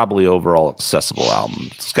probably overall accessible album.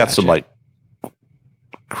 It's got some like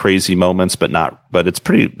crazy moments, but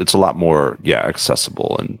it's a lot more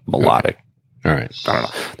accessible and melodic. Okay. All right. I don't know.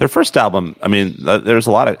 Their first album, I mean, there's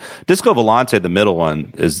a lot of Disco Volante. The middle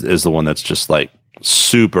one is the one that's just like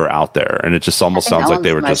super out there, and it just almost sounds like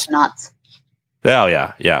they were just nuts. Oh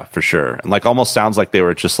yeah, for sure. And like almost sounds like they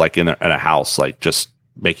were just like in a house, like just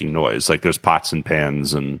making noise. Like there's pots and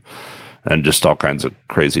pans and just all kinds of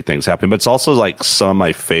crazy things happening. But it's also like some of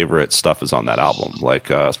my favorite stuff is on that album, like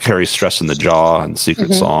Carrie Stress in the Jaw and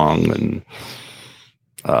Secret Song and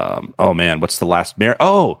oh man, what's the last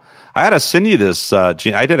I had to send you this.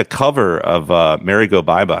 Gene, I did a cover of "Merry Go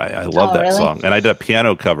Bye Bye." I love that song, and I did a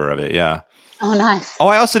piano cover of it. Yeah. Oh, nice. Oh,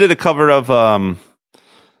 I also did a cover of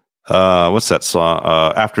what's that song?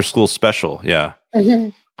 After School Special. Yeah.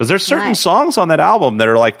 Because there's certain songs on that album that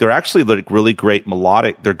are like they're actually like really great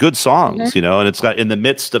melodic. They're good songs, and it's got in the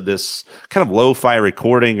midst of this kind of lo-fi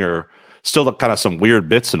recording or still kind of some weird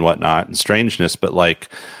bits and whatnot and strangeness, but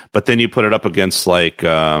then you put it up against like.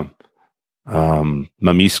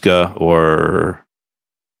 Mamiska or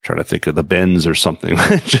trying to think of the Bends or something.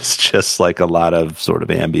 just like a lot of sort of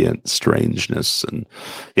ambient strangeness and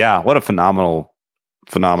what a phenomenal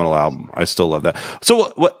album. I still love that.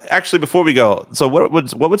 So what actually before we go, so what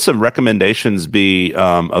would some recommendations be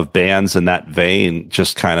of bands in that vein,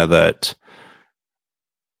 just kind of that,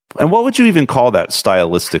 and what would you even call that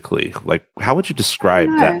stylistically? Like how would you describe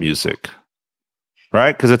that music?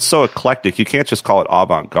 Right, because it's so eclectic. You can't just call it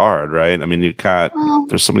avant-garde, right? I mean,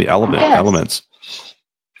 there's so many elements.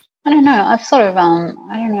 I don't know. I've sort of, I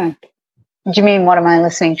don't know. Do you mean what am I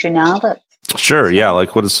listening to now? Sure, yeah.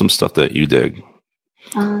 Like, what is some stuff that you dig?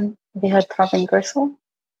 Have you heard Throbbing Gristle?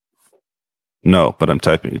 No, but I'm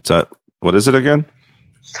typing. What is it again?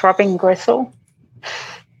 Throbbing Gristle.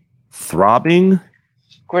 Throbbing?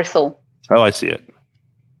 Gristle. Oh, I see it.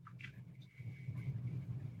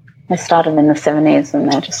 They started in the 70s and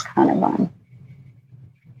they're just kind of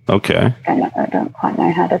okay. I don't quite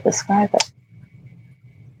know how to describe it.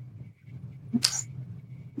 It's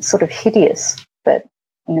sort of hideous, but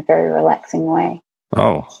in a very relaxing way.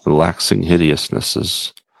 Oh, relaxing hideousness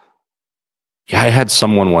is... Yeah, I had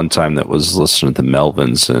someone one time that was listening to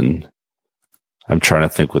Melvins, and I'm trying to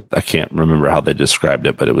think I can't remember how they described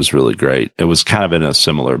it, but it was really great. It was kind of in a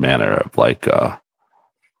similar manner of like...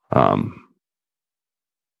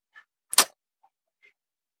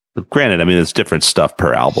 Granted, I mean, it's different stuff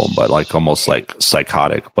per album, but like almost like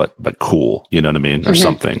psychotic, but cool. You know what I mean, or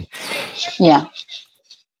something. Yeah.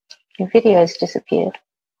 Your videos disappeared.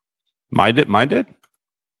 Mine did.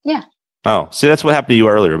 Yeah. Oh, see, that's what happened to you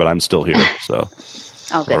earlier, but I'm still here. So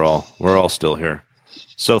we're all still here.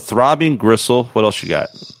 So Throbbing Gristle. What else you got?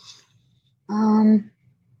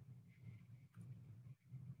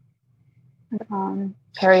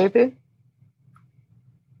 Caribou.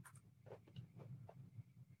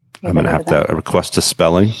 I'm going to have to request a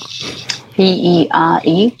spelling.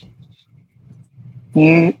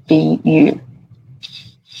 Pereubuu.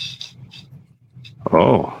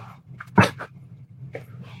 Oh.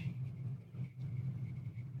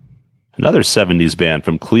 Another 70s band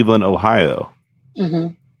from Cleveland, Ohio.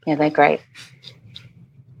 Mm-hmm. Yeah, they're great.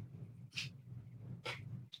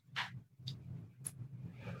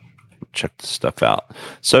 Check this stuff out.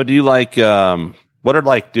 So do you like what are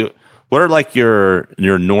like your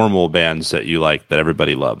normal bands that you like that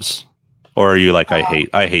everybody loves? Or are you like I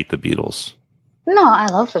hate the Beatles? No, I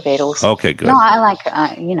love the Beatles. Okay, good. No, I like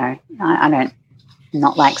I don't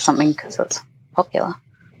not like something because it's popular.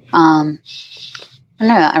 No,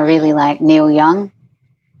 I really like Neil Young.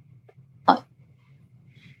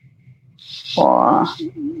 Or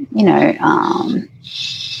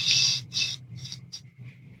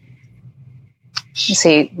you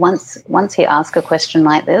see, once you ask a question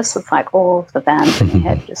like this, it's like all of the bands in your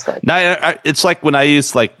head just go. No, it's like when I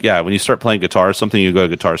use when you start playing guitar or something, you go to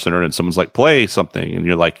Guitar Center and someone's like, play something, and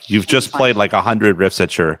you're like, you've just played like 100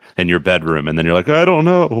 riffs in your bedroom, and then you're like, I don't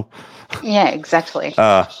know. Yeah, exactly.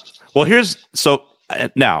 Well,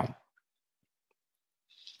 now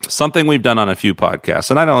something we've done on a few podcasts,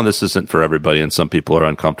 and I know this isn't for everybody, and some people are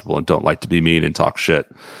uncomfortable and don't like to be mean and talk shit.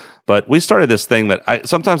 But we started this thing that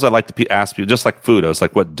sometimes I like to ask people, just like food. I was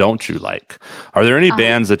like, what don't you like? Are there any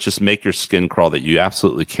bands that just make your skin crawl that you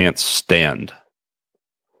absolutely can't stand?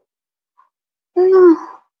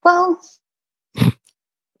 Well,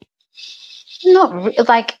 not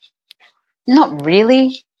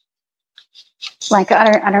really. Like,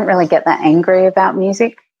 I don't really get that angry about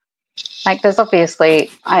music. Like, there's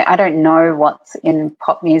obviously, I don't know what's in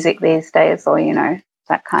pop music these days, or,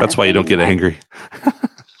 that kind of That's why you don't get angry.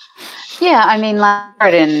 Yeah, I mean,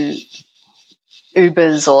 like in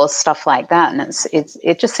Ubers or stuff like that, and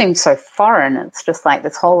it just seems so foreign. It's just like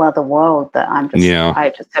this whole other world that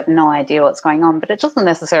I just have no idea what's going on. But it doesn't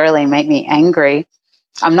necessarily make me angry.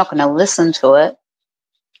 I'm not going to listen to it,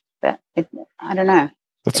 but I don't know.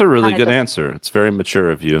 That's a really good answer. It's very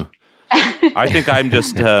mature of you. I think I'm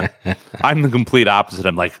just I'm the complete opposite.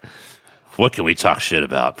 I'm like, what can we talk shit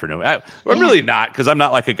about for no? I'm really not, because I'm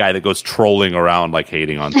not like a guy that goes trolling around like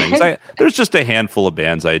hating on things. There's just a handful of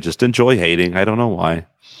bands I just enjoy hating. I don't know why.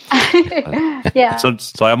 Yeah. So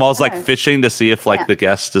I'm always like fishing to see if the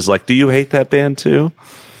guest is like, do you hate that band too?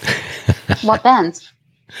 What bands?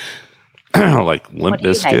 Like Limp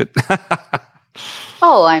Bizkit.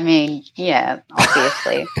 Oh, I mean, yeah,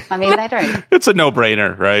 obviously. I mean, they don't. It's a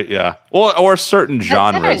no-brainer, right? Yeah. Or certain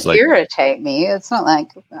genres. They don't irritate me. It's not like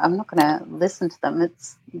I'm not going to listen to them.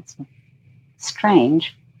 It's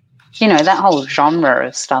strange. That whole genre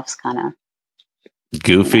of stuff's kind of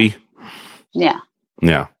goofy. Yeah.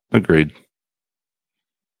 Yeah. Agreed.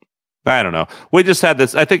 I don't know. We just had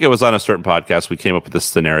this. I think it was on a certain podcast. We came up with this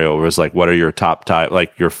scenario where it was like, what are your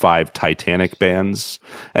your 5 Titanic bands?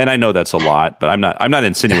 And I know that's a lot, but I'm not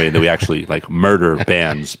insinuating that we actually like murder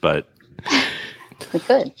bands, but we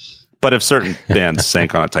could. But if certain bands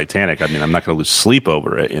sank on a Titanic, I mean, I'm not going to lose sleep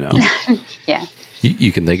over it, Yeah.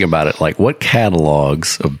 You can think about it like, what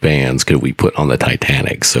catalogs of bands could we put on the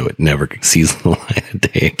Titanic so it never sees the light of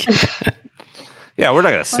day again? Yeah, we're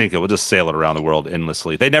not going to sink it. We'll just sail it around the world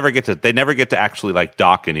endlessly. They never get to actually like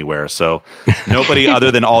dock anywhere. So nobody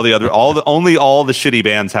other than only all the shitty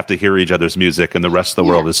bands have to hear each other's music, and the rest of the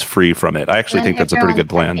world is free from it. I actually think that's a pretty good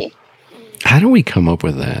plan. How do we come up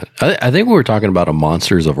with that? I think we were talking about a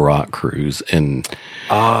Monsters of Rock cruise, and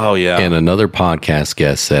and another podcast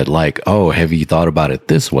guest said like, "Oh, have you thought about it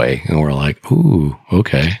this way?" And we're like, "Ooh,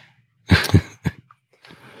 okay."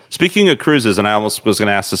 Speaking of cruises, and I almost was going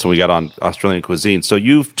to ask this when we got on Australian Cuisine. So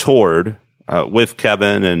you've toured with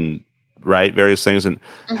Kevin and various things, and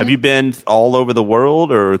have you been all over the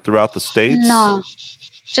world or throughout the States? No,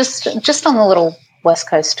 just on the little West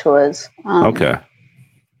Coast tours. Okay.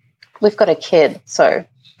 We've got a kid, so.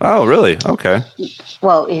 Oh, really? Okay.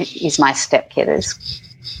 Well, he's my step kid.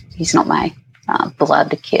 He's not my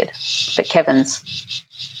blood kid, but Kevin's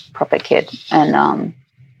proper kid, and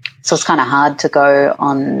so it's kind of hard to go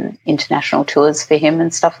on international tours for him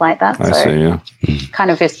and stuff like that. I see, yeah.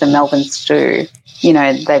 Kind of is the Melbourne Stew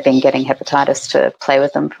they've been getting hepatitis to play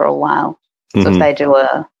with them for a while. So if they do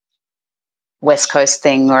a West Coast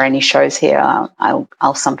thing or any shows here,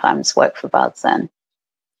 I'll sometimes work for Buds then.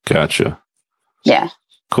 Gotcha. Yeah.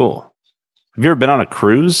 Cool. Have you ever been on a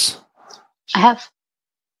cruise? I have.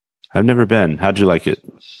 I've never been. How'd you like it?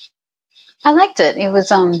 I liked it. It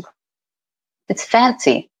was it's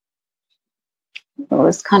fancy. It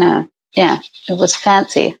was kind of it was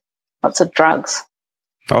fancy. Lots of drugs.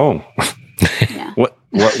 Oh. Yeah.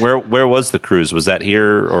 Where was the cruise? Was that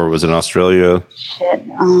here or was it in Australia? It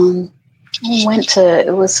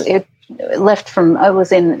was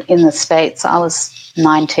in the States. I was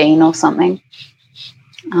 19 or something.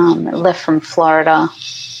 It left from Florida.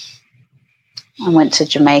 I went to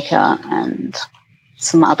Jamaica and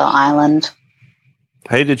some other island.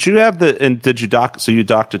 Hey, did you dock? So you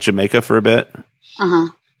docked at Jamaica for a bit? Uh-huh.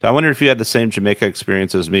 I wonder if you had the same Jamaica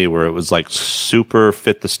experience as me, where it was like super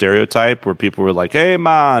fit the stereotype, where people were like, "Hey,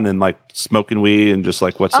 man," and like smoking weed and just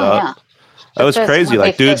like, "What's up?" Yeah. That was crazy.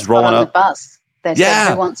 Like dudes rolling up. The bus. They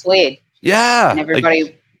said, "Who wants weed?" Yeah. And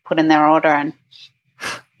everybody put in their order and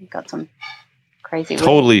got some crazy weed.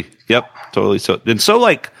 Totally. Yep. Totally. So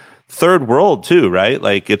like third world too, right?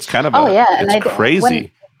 Like it's kind of it's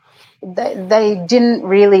crazy. They didn't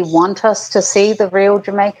really want us to see the real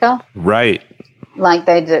Jamaica. Right. Like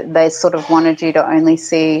they sort of wanted you to only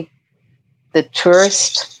see the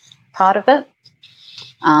tourist part of it.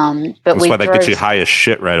 But that's why they get you high as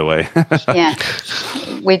shit right away. Yeah.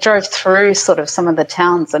 We drove through sort of some of the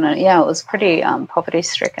towns and it was pretty poverty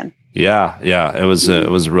stricken. Yeah. It was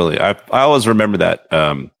really, I always remember that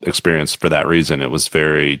experience for that reason. It was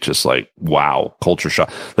very just like, wow, culture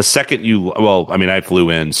shock. The second I flew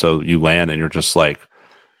in, so you land and you're just like,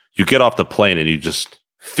 you get off the plane and you just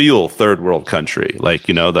feel third world country. Like,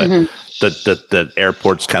 the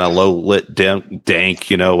airport's kind of low lit, dank,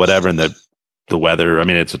 whatever. And the weather,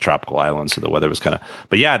 it's a tropical island, so the weather was kind of,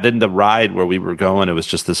 but yeah, then the ride where we were going, it was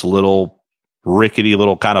just this little rickety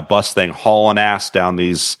little kind of bus thing hauling ass down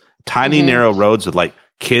these tiny narrow roads with like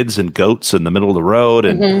kids and goats in the middle of the road.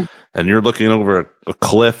 And you're looking over a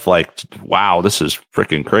cliff like, wow, this is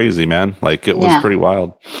freaking crazy, man. Like it was pretty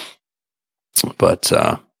wild, but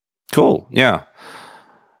cool. Yeah.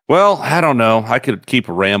 Well, I don't know. I could keep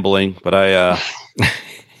rambling, but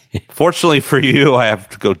fortunately for you, I have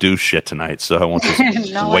to go do shit tonight, so I won't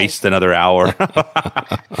just waste another hour.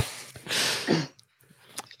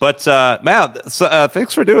 But Matt,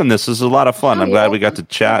 thanks for doing this. This is a lot of fun. I'm glad we got to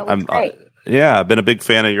chat. I've been a big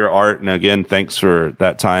fan of your art, and again, thanks for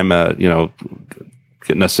that time.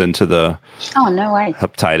 Getting us into the no worries.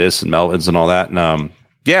 Hepatitis and melons and all that, and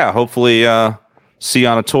hopefully see you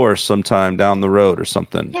on a tour sometime down the road or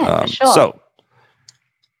something. Yeah, for sure. So,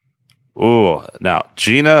 now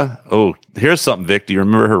Gina. Oh, here's something, Vic. Do you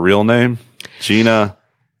remember her real name? Gina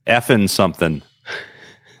Effin something.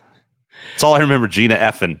 That's all I remember. Gina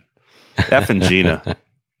Effin Gina.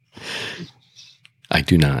 I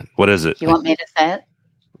do not. What is it? You want me to say it?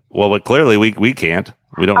 Well, but clearly we can't.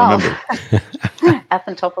 We don't remember.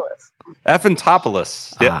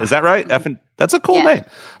 Effentopoulos. Yeah, is that right? That's a cool name.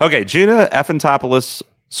 Okay, Gina Effentopoulos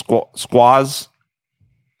Squaz.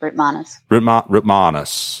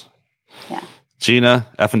 Rootmanis. Yeah. Gina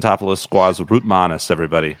Effentopoulos Squaz Rootmanis,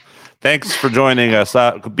 everybody. Thanks for joining us.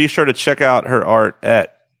 Be sure to check out her art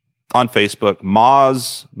on Facebook. Mal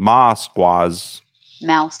Squaz.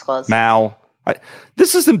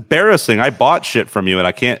 This is embarrassing. I bought shit from you and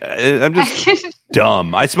I can't. I'm just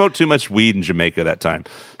dumb. I smoked too much weed in Jamaica that time.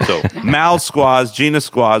 So Mal Squaz, Gina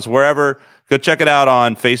Squaz, wherever. Go check it out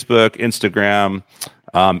on Facebook, Instagram.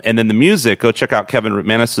 And then the music, go check out Kevin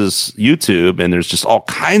Rootmanis's YouTube, and there's just all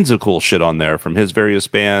kinds of cool shit on there from his various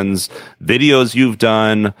bands, videos you've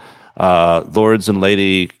done, Lords and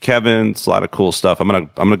Lady Kevin. It's a lot of cool stuff. I'm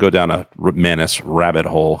gonna go down a Rootmanis rabbit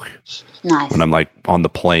hole. Nice. When I'm like on the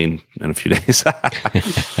plane in a few days.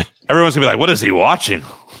 Everyone's gonna be like, "What is he watching?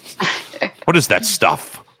 What is that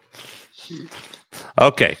stuff?"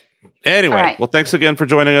 Okay. Anyway, well, thanks again for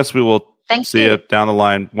joining us. We will see you down the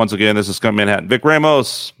line. Once again, this is Skunk Manhattan. Vic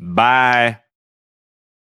Ramos. Bye.